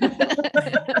 Like,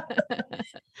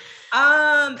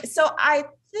 so I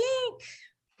think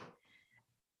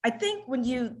when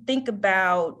you think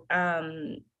about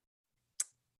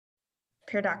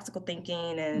paradoxical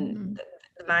thinking and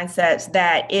the mindsets,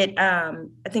 that it, I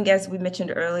think, as we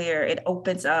mentioned earlier, it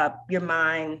opens up your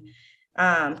mind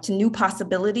to new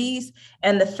possibilities,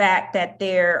 and the fact that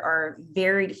there are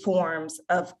varied forms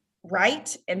of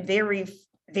right and very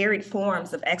varied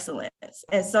forms of excellence.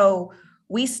 And so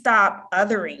we stop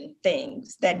othering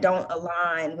things that don't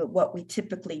align with what we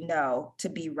typically know to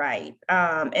be right.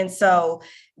 And so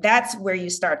that's where you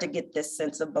start to get this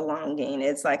sense of belonging.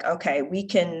 It's like, okay, we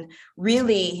can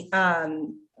really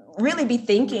be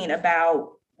thinking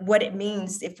about what it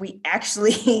means if we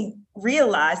actually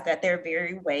realize that there are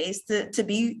varied ways to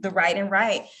be the right and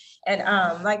right. And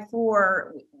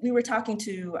we were talking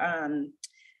to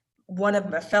one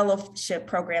of the fellowship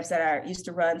programs that I used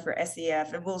to run for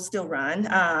SEF, and we'll still run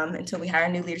until we hire a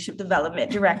new leadership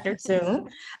development director soon.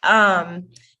 And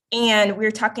we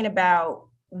were talking about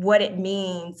what it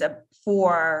means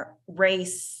for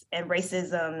race and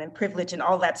racism and privilege and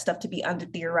all that stuff to be under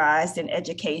theorized in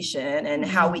education, and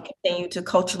how we continue to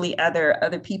culturally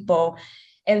other people.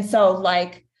 And so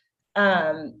like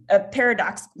a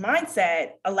paradox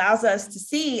mindset allows us to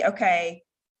see, okay,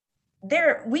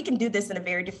 we can do this in a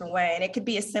very different way. And it could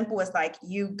be as simple as like,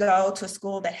 you go to a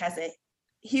school that has a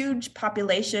huge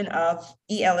population of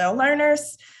ELL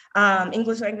learners,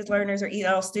 English language learners or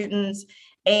ELL students,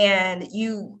 and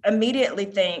you immediately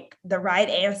think the right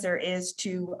answer is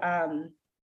to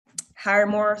hire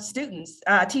more students,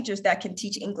 teachers that can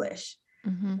teach English.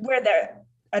 Where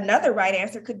another right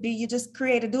answer could be you just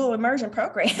create a dual immersion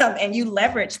program and you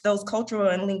leverage those cultural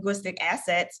and linguistic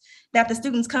assets that the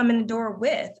students come in the door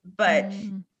with. But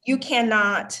you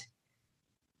cannot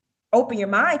open your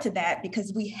mind to that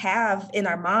because we have in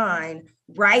our mind,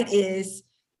 right is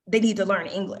they need to learn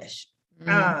English.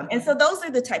 And so those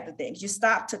are the type of things you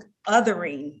stop to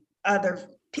othering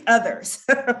others.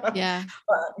 Yeah.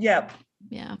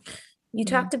 Yeah. You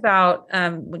talked about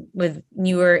with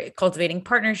you were cultivating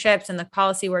partnerships and the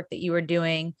policy work that you were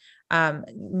doing,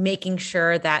 making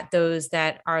sure that those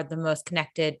that are the most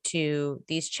connected to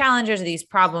these challenges or these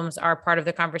problems are part of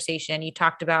the conversation. You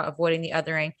talked about avoiding the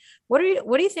othering. What do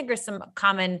you think are some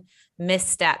common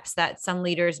missteps that some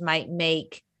leaders might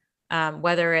make?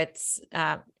 Whether it's,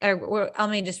 or let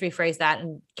me just rephrase that.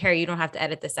 And Carey, you don't have to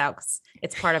edit this out because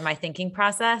it's part of my thinking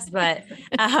process. But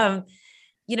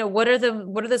what are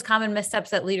those common missteps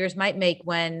that leaders might make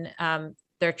when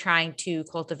they're trying to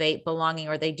cultivate belonging,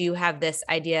 or they do have this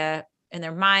idea in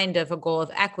their mind of a goal of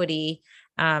equity,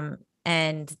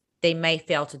 and they may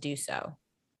fail to do so?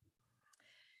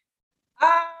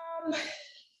 I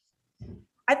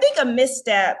think a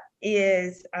misstep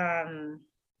is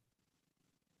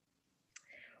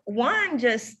one,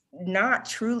 just not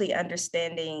truly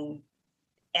understanding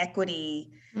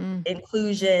equity,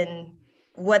 inclusion,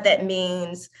 what that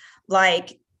means.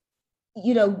 Like,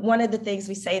 one of the things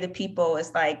we say to people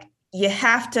is like, you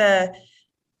have to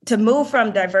move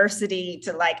from diversity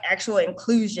to like actual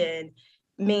inclusion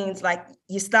means like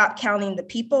you stop counting the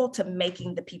people to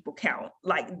making the people count.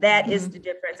 Like that is the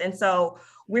difference. And so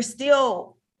we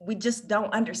just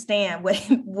don't understand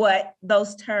what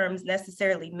those terms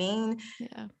necessarily mean.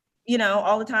 Yeah.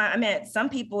 All the time. I mean, some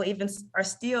people even are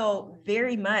still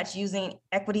very much using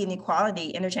equity and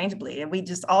equality interchangeably. And we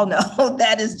just all know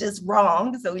that is just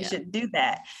wrong. So we shouldn't do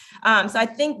that. So I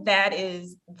think that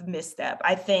is the misstep.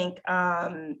 I think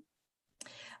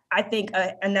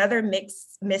another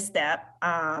misstep,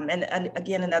 and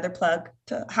again, another plug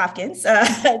to Hopkins, is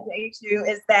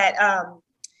that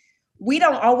we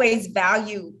don't always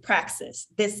value praxis,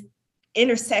 this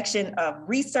intersection of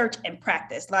research and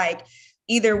practice. Like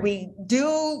either we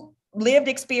do lived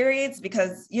experience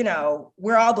because,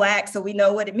 we're all Black, so we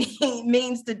know what it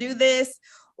means to do this,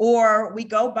 or we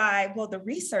go by, well, the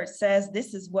research says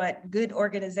this is what good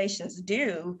organizations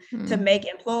do to make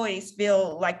employees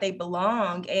feel like they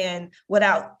belong, and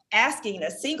without asking a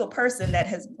single person that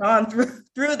has gone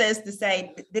through this to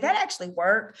say, did that actually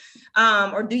work?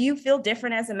 Or do you feel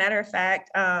different? As a matter of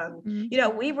fact,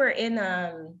 we were in,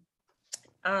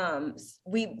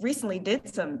 we recently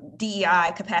did some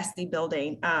DEI capacity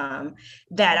building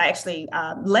that I actually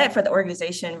led for the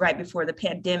organization right before the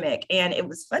pandemic. And it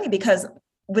was funny because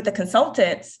with the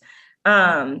consultants,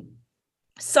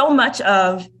 so much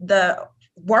of the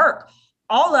work,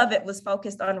 all of it was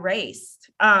focused on race.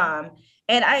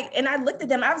 And I looked at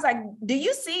them, I was like, do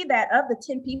you see that of the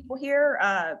 10 people here,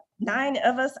 9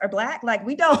 of us are Black? Like,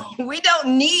 we don't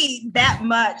need that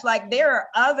much. Like, there are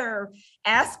other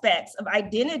aspects of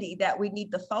identity that we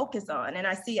need to focus on. And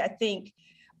I think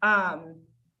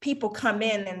people come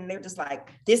in and they're just like,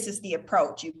 this is the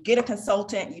approach. You get a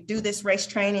consultant, you do this race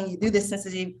training, you do this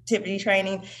sensitivity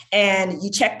training, and you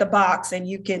check the box and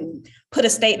you can put a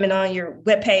statement on your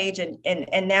webpage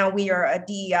and now we are a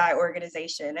DEI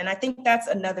organization. And I think that's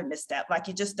another misstep. Like,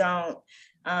 you just don't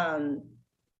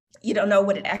know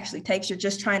what it actually takes. You're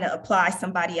just trying to apply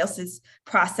somebody else's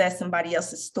process, somebody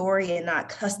else's story, and not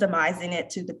customizing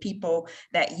it to the people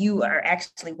that you are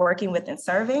actually working with and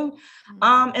serving.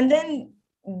 And then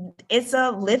it's a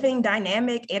living,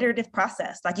 dynamic, iterative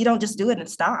process. Like, you don't just do it and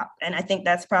stop. And I think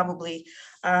that's probably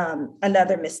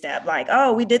another misstep. Like,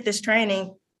 oh, we did this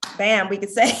training, bam, we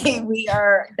could say we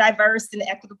are diverse and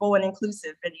equitable and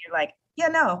inclusive. And you're like, yeah,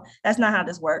 no, that's not how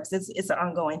this works. It's an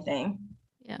ongoing thing.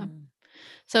 Yeah.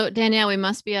 So Danielle, we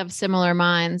must be of similar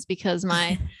minds, because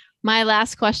my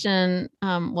last question,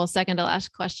 second to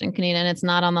last question, Kenita, and it's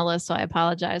not on the list, so I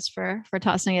apologize for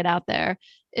tossing it out there,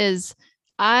 is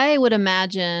I would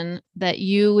imagine that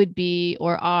you would be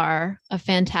or are a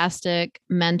fantastic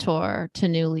mentor to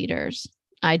new leaders.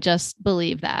 I just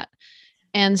believe that.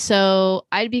 And so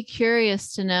I'd be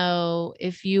curious to know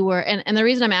if you were, and the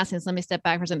reason I'm asking this, let me step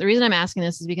back for a second. The reason I'm asking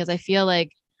this is because I feel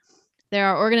like there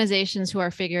are organizations who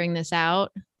are figuring this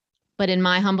out, but in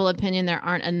my humble opinion, there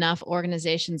aren't enough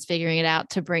organizations figuring it out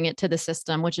to bring it to the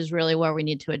system, which is really where we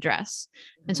need to address.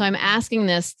 And so I'm asking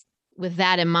this with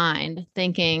that in mind,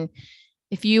 thinking,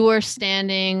 if you were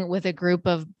standing with a group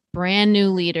of brand new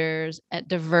leaders at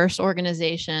diverse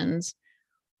organizations,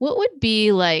 what would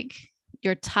be like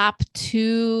your top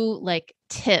 2 like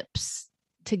tips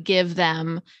to give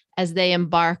them as they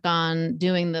embark on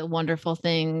doing the wonderful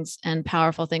things and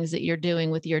powerful things that you're doing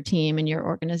with your team and your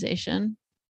organization?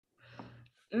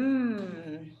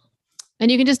 And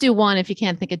you can just do 1 if you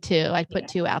can't think of 2. I put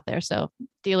 2 out there, so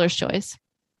dealer's choice.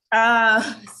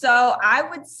 So I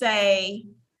would say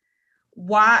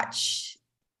watch,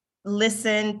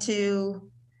 listen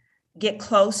to, get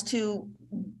close to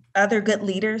other good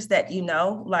leaders that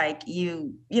like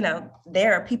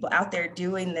there are people out there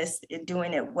doing this,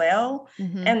 doing it well,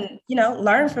 and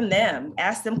learn from them,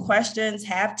 ask them questions,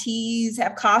 have teas,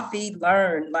 have coffee,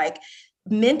 learn. Like,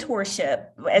 mentorship,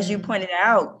 as you pointed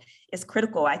out, is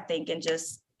critical, I think, in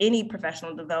just any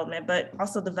professional development, but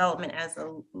also development as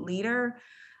a leader.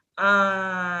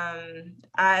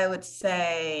 I would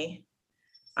say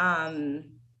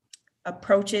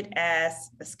approach it as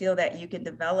a skill that you can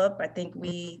develop. I think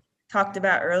we talked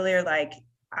about earlier, like,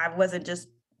 I wasn't just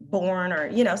born,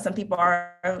 or, some people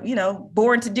are,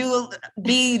 born to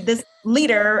be this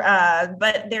leader,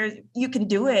 but you can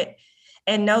do it,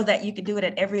 and know that you can do it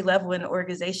at every level in the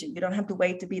organization. You don't have to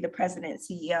wait to be the president,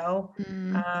 CEO,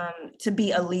 to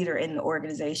be a leader in the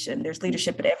organization. There's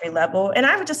leadership at every level. And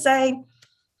I would just say,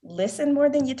 listen more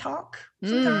than you talk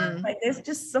sometimes. Like, there's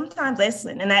just sometimes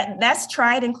listen, and that's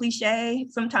tried and cliche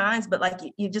sometimes, but like,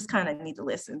 you just kind of need to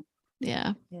listen.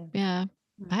 Yeah.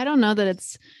 I don't know that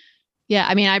it's,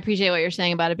 I mean, I appreciate what you're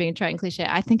saying about it being tried and cliche.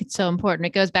 I think it's so important.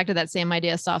 It goes back to that same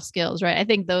idea of soft skills, right? I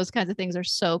think those kinds of things are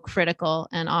so critical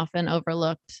and often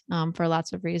overlooked for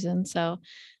lots of reasons. So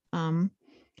I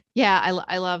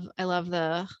love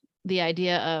the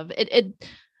idea of it.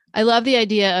 I love the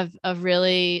idea of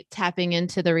really tapping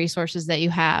into the resources that you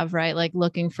have, right? Like,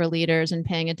 looking for leaders and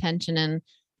paying attention. And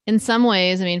in some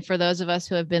ways, I mean, for those of us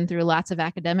who have been through lots of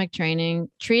academic training,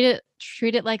 treat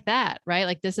it like that, right?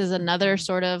 Like, this is another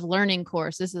sort of learning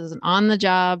course. This is an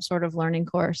on-the-job sort of learning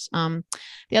course. The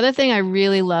other thing I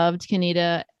really loved,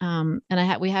 Kenita, and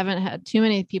we haven't had too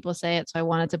many people say it, so I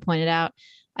wanted to point it out.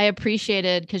 I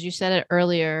appreciated, because you said it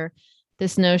earlier,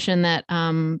 this notion that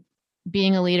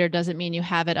being a leader doesn't mean you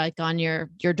have it like on your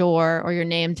door or your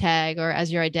name tag or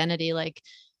as your identity. Like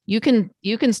you can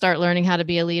start learning how to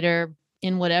be a leader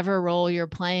in whatever role you're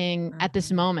playing at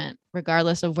this moment,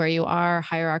 regardless of where you are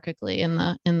hierarchically in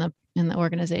the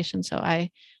organization. So I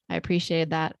appreciate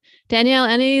that. Danielle,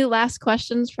 any last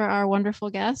questions for our wonderful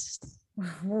guest?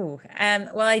 Well,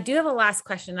 I do have a last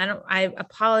question. I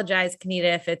apologize,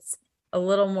 Kenita, if it's a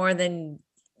little more than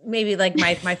maybe like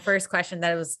my first question,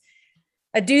 that it was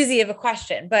a doozy of a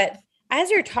question, but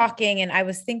as you're talking and I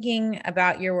was thinking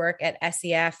about your work at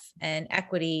SEF and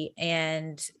equity,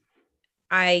 and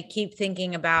I keep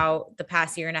thinking about the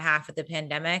past year and a half of the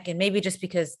pandemic, and maybe just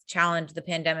because the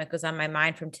pandemic was on my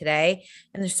mind from today.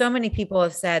 And there's so many people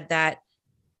have said that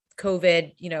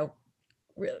COVID,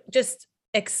 just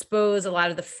expose a lot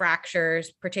of the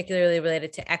fractures, particularly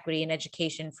related to equity and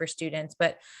education for students.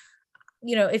 But,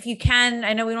 if you can,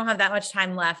 I know we don't have that much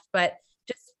time left, but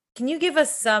just, can you give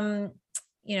us some,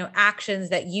 actions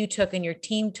that you took and your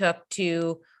team took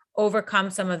to overcome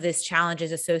some of these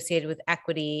challenges associated with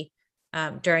equity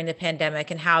during the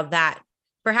pandemic, and how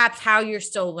you're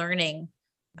still learning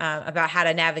about how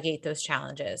to navigate those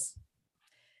challenges?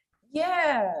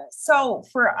 Yeah. So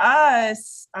for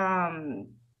us,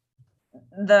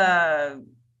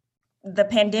 the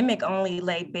pandemic only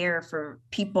laid bare for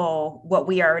people what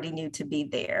we already knew to be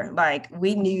there. Like,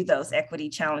 we knew those equity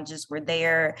challenges were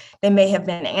there. They may have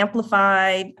been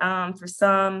amplified for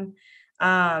some,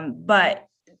 but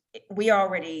we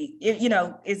already,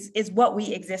 is what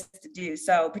we exist to do.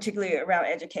 So particularly around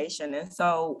education. And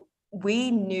so we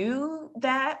knew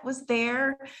that was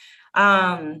there.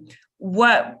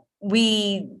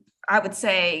 I would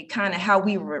say kind of how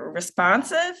we were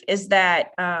responsive is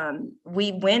that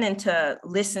we went into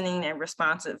listening and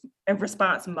response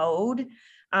mode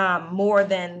more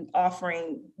than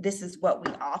offering, this is what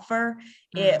we offer.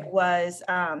 It was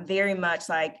very much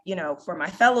like, for my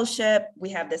fellowship, we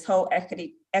have this whole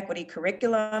equity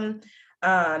curriculum.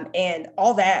 And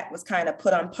all that was kind of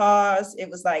put on pause. It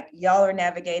was like, y'all are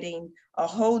navigating a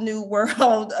whole new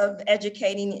world of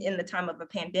educating in the time of a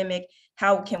pandemic.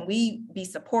 How can we be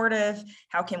supportive?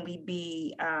 How can we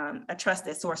be a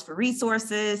trusted source for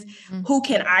resources? Mm-hmm. Who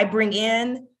can I bring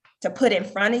in to put in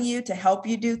front of you to help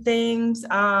you do things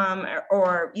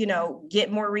or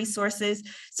get more resources?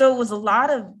 So it was a lot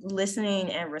of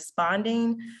listening and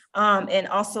responding, and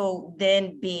also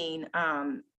then being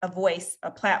a voice,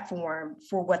 a platform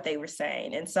for what they were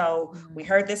saying. And so we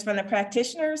heard this from the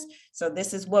practitioners. So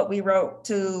this is what we wrote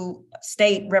to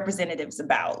state representatives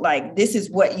about. Like, this is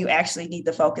what you actually need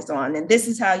to focus on. And this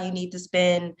is how you need to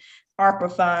spend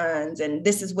ARPA funds. And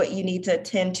this is what you need to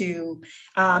attend to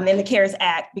in the CARES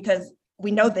Act, because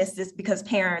we know this is because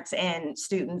parents and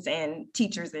students and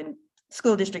teachers and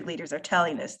school district leaders are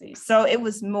telling us these. So it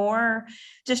was more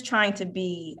just trying to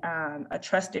be a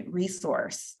trusted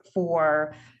resource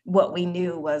for what we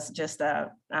knew was just a,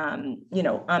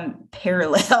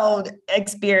 unparalleled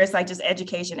experience, like just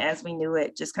education as we knew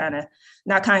it, just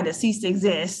ceased to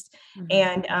exist.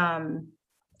 Mm-hmm.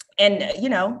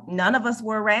 And none of us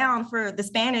were around for the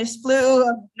Spanish flu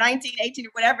of 1918 or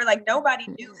whatever. Like, nobody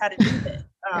knew how to do it.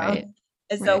 Right.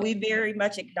 And so we very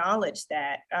much acknowledged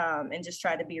that and just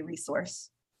tried to be a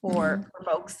resource for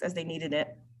folks as they needed it.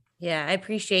 Yeah, I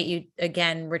appreciate you,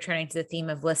 again, returning to the theme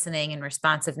of listening and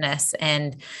responsiveness.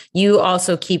 And you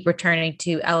also keep returning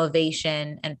to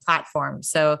elevation and platforms.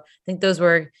 So I think those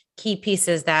were key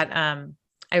pieces that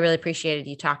I really appreciated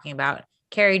you talking about.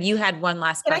 Carey, you had one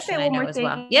last question, I know, as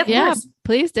well. Yep, yeah,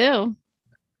 please do.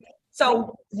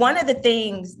 So one of the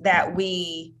things that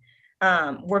we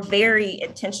were very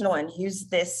intentional and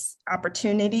used this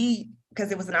opportunity,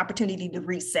 because it was an opportunity to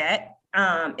reset,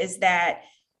 is that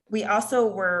we also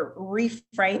were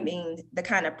reframing the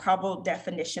kind of probable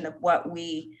definition of what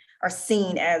we are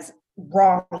seeing as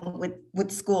wrong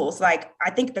with schools. Like,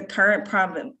 I think the current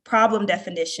problem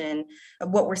definition of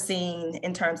what we're seeing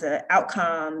in terms of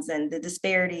outcomes and the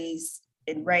disparities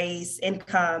in race,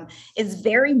 income, is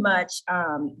very much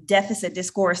deficit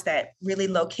discourse that really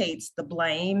locates the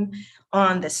blame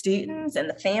on the students and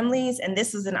the families. And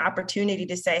this is an opportunity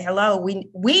to say, hello,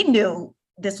 we knew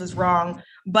this was wrong,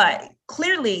 but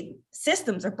clearly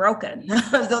systems are broken.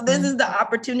 So this is the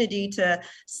opportunity to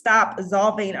stop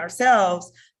absolving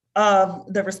ourselves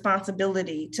of the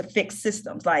responsibility to fix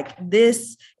systems. Like,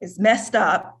 this is messed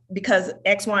up because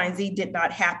X, Y, and Z did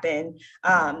not happen.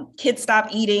 Kids stop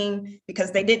eating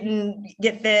because they didn't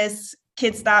get this.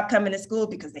 Kids stop coming to school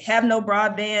because they have no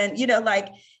broadband.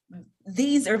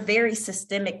 these are very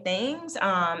systemic things,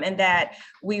 and that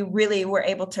we really were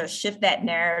able to shift that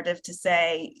narrative to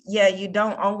say, yeah, you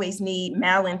don't always need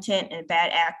malintent and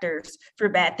bad actors for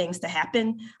bad things to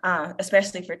happen,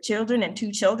 especially for children and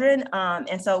to children.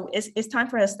 And so it's time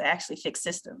for us to actually fix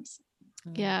systems.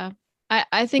 Yeah.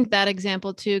 I think that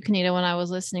example too, Kenita, when I was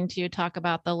listening to you talk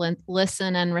about the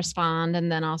listen and respond,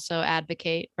 and then also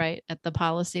advocate, right, at the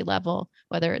policy level,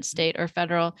 whether it's state or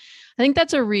federal, I think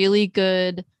that's a really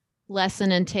good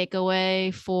lesson and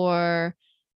takeaway for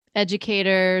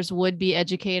educators, would-be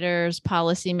educators,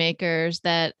 policymakers,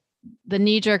 that the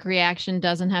knee-jerk reaction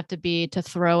doesn't have to be to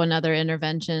throw another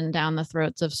intervention down the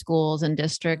throats of schools and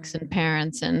districts and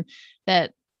parents. And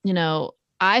that, you know,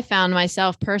 I found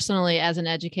myself personally as an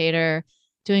educator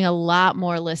doing a lot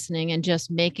more listening and just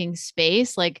making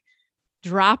space, like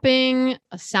dropping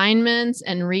assignments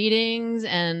and readings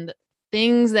and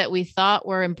things that we thought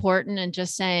were important and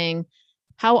just saying,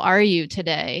 how are you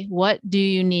today? What do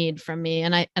you need from me?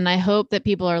 And I hope that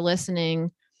people are listening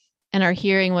and are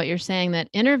hearing what you're saying, that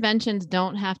interventions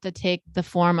don't have to take the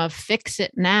form of fix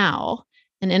it now.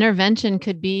 An intervention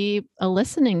could be a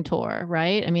listening tour,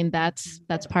 right? I mean, that's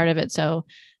part of it. So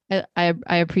I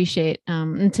appreciate,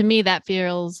 and to me, that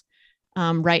feels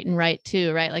right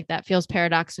too, right? Like that feels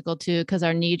paradoxical too, because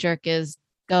our knee jerk is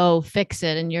go fix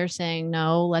it. And you're saying,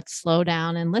 no, let's slow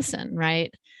down and listen,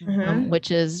 right?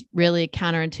 Which is really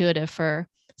counterintuitive for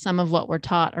some of what we're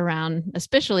taught around,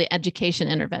 especially education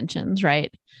interventions,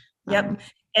 right? Yep.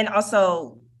 And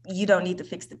also, you don't need to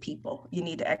fix the people. You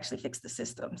need to actually fix the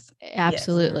systems.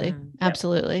 Absolutely. Yes.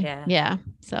 Absolutely. Yeah. Yeah.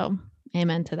 So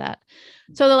amen to that.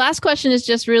 So the last question is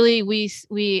just really, we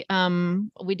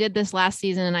did this last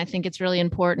season, and I think it's really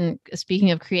important. Speaking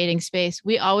of creating space,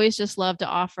 we always just love to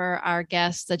offer our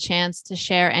guests a chance to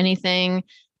share anything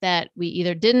that we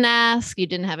either didn't ask, you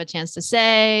didn't have a chance to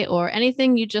say, or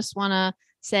anything you just want to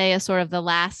say as sort of the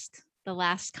last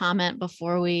comment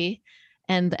before we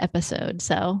end the episode.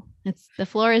 So the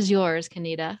floor is yours,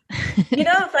 Kenita. You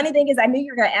know, the funny thing is, I knew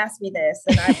you were going to ask me this,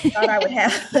 and I thought I would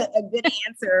have a good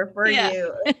answer for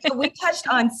you. We touched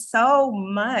on so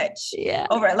much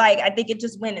over, like, I think it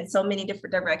just went in so many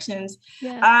different directions.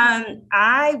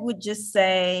 I would just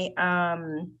say,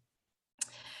 again,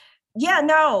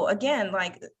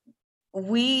 like,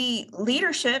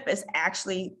 leadership is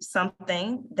actually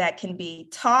something that can be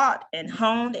taught and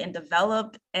honed and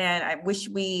developed. And I wish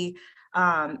we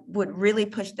would really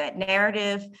push that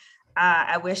narrative.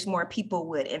 I wish more people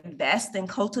would invest in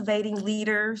cultivating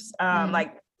leaders,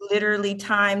 like literally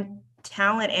time,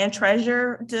 talent, and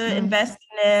treasure to invest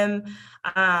in them.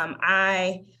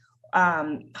 I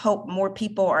hope more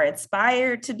people are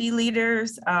inspired to be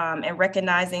leaders, and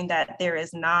recognizing that there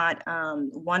is not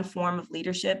one form of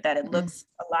leadership, that it looks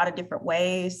a lot of different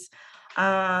ways.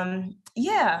 I'm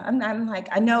like,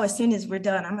 I know as soon as we're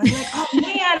done, I'm like, oh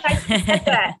man, I said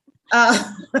that.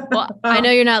 Well, I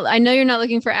know you're not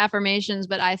looking for affirmations,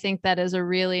 but I think that is a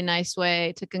really nice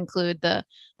way to conclude the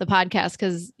podcast.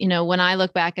 Cause you know, when I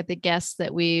look back at the guests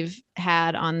that we've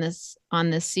had on this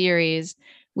series,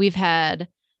 we've had,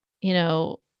 you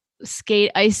know,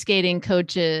 ice skating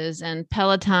coaches and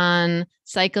Peloton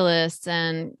cyclists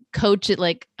and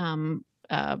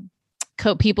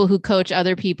people who coach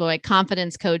other people, like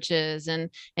confidence coaches,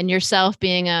 and yourself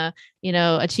being a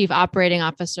chief operating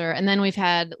officer. And then we've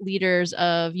had leaders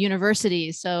of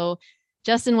universities. So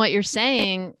just in what you're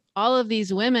saying, all of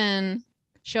these women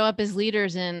show up as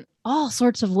leaders in all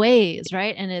sorts of ways,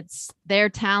 right? And it's their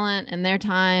talent and their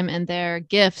time and their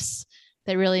gifts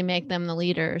that really make them the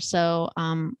leader. So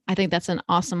I think that's an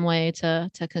awesome way to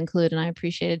conclude. And I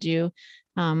appreciated you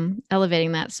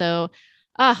elevating that. So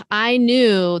I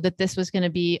knew that this was going to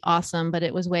be awesome, but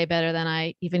it was way better than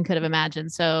I even could have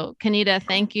imagined. So Kenita,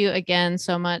 thank you again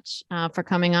so much for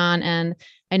coming on. And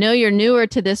I know you're newer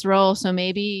to this role, so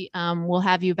maybe we'll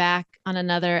have you back on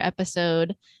another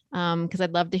episode, because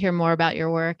I'd love to hear more about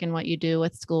your work and what you do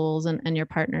with schools and your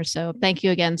partners. So thank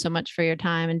you again so much for your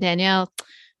time. And Danielle,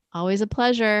 always a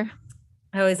pleasure.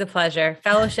 Always a pleasure.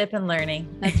 Fellowship and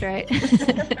learning. That's right.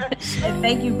 And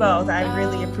thank you both. I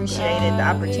really appreciated the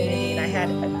opportunity, and I had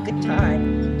a good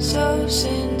time. So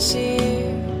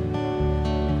sincere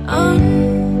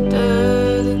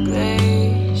under the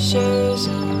glaciers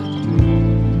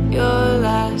of your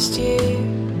last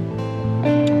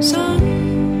year.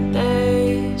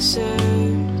 Someday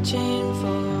searching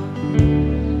for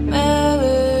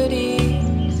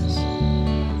melodies,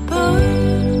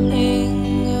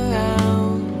 burning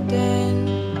around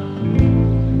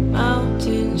in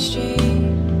mountain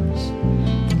streams,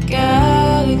 the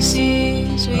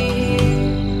galaxies we hear,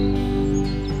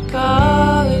 the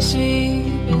colors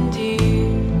we've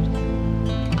endeared.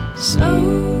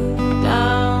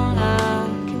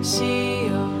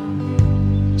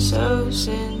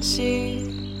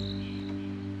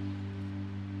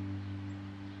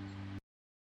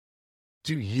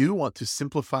 Do you want to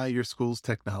simplify your school's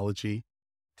technology,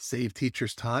 save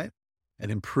teachers time,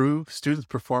 and improve students'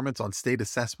 performance on state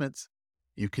assessments?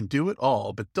 You can do it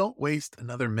all, but don't waste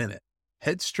another minute.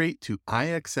 Head straight to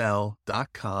ixl.com/BE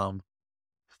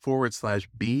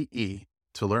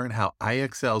to learn how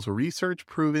IXL's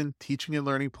research-proven teaching and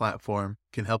learning platform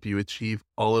can help you achieve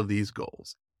all of these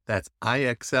goals. That's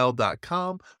IXL.com/BE.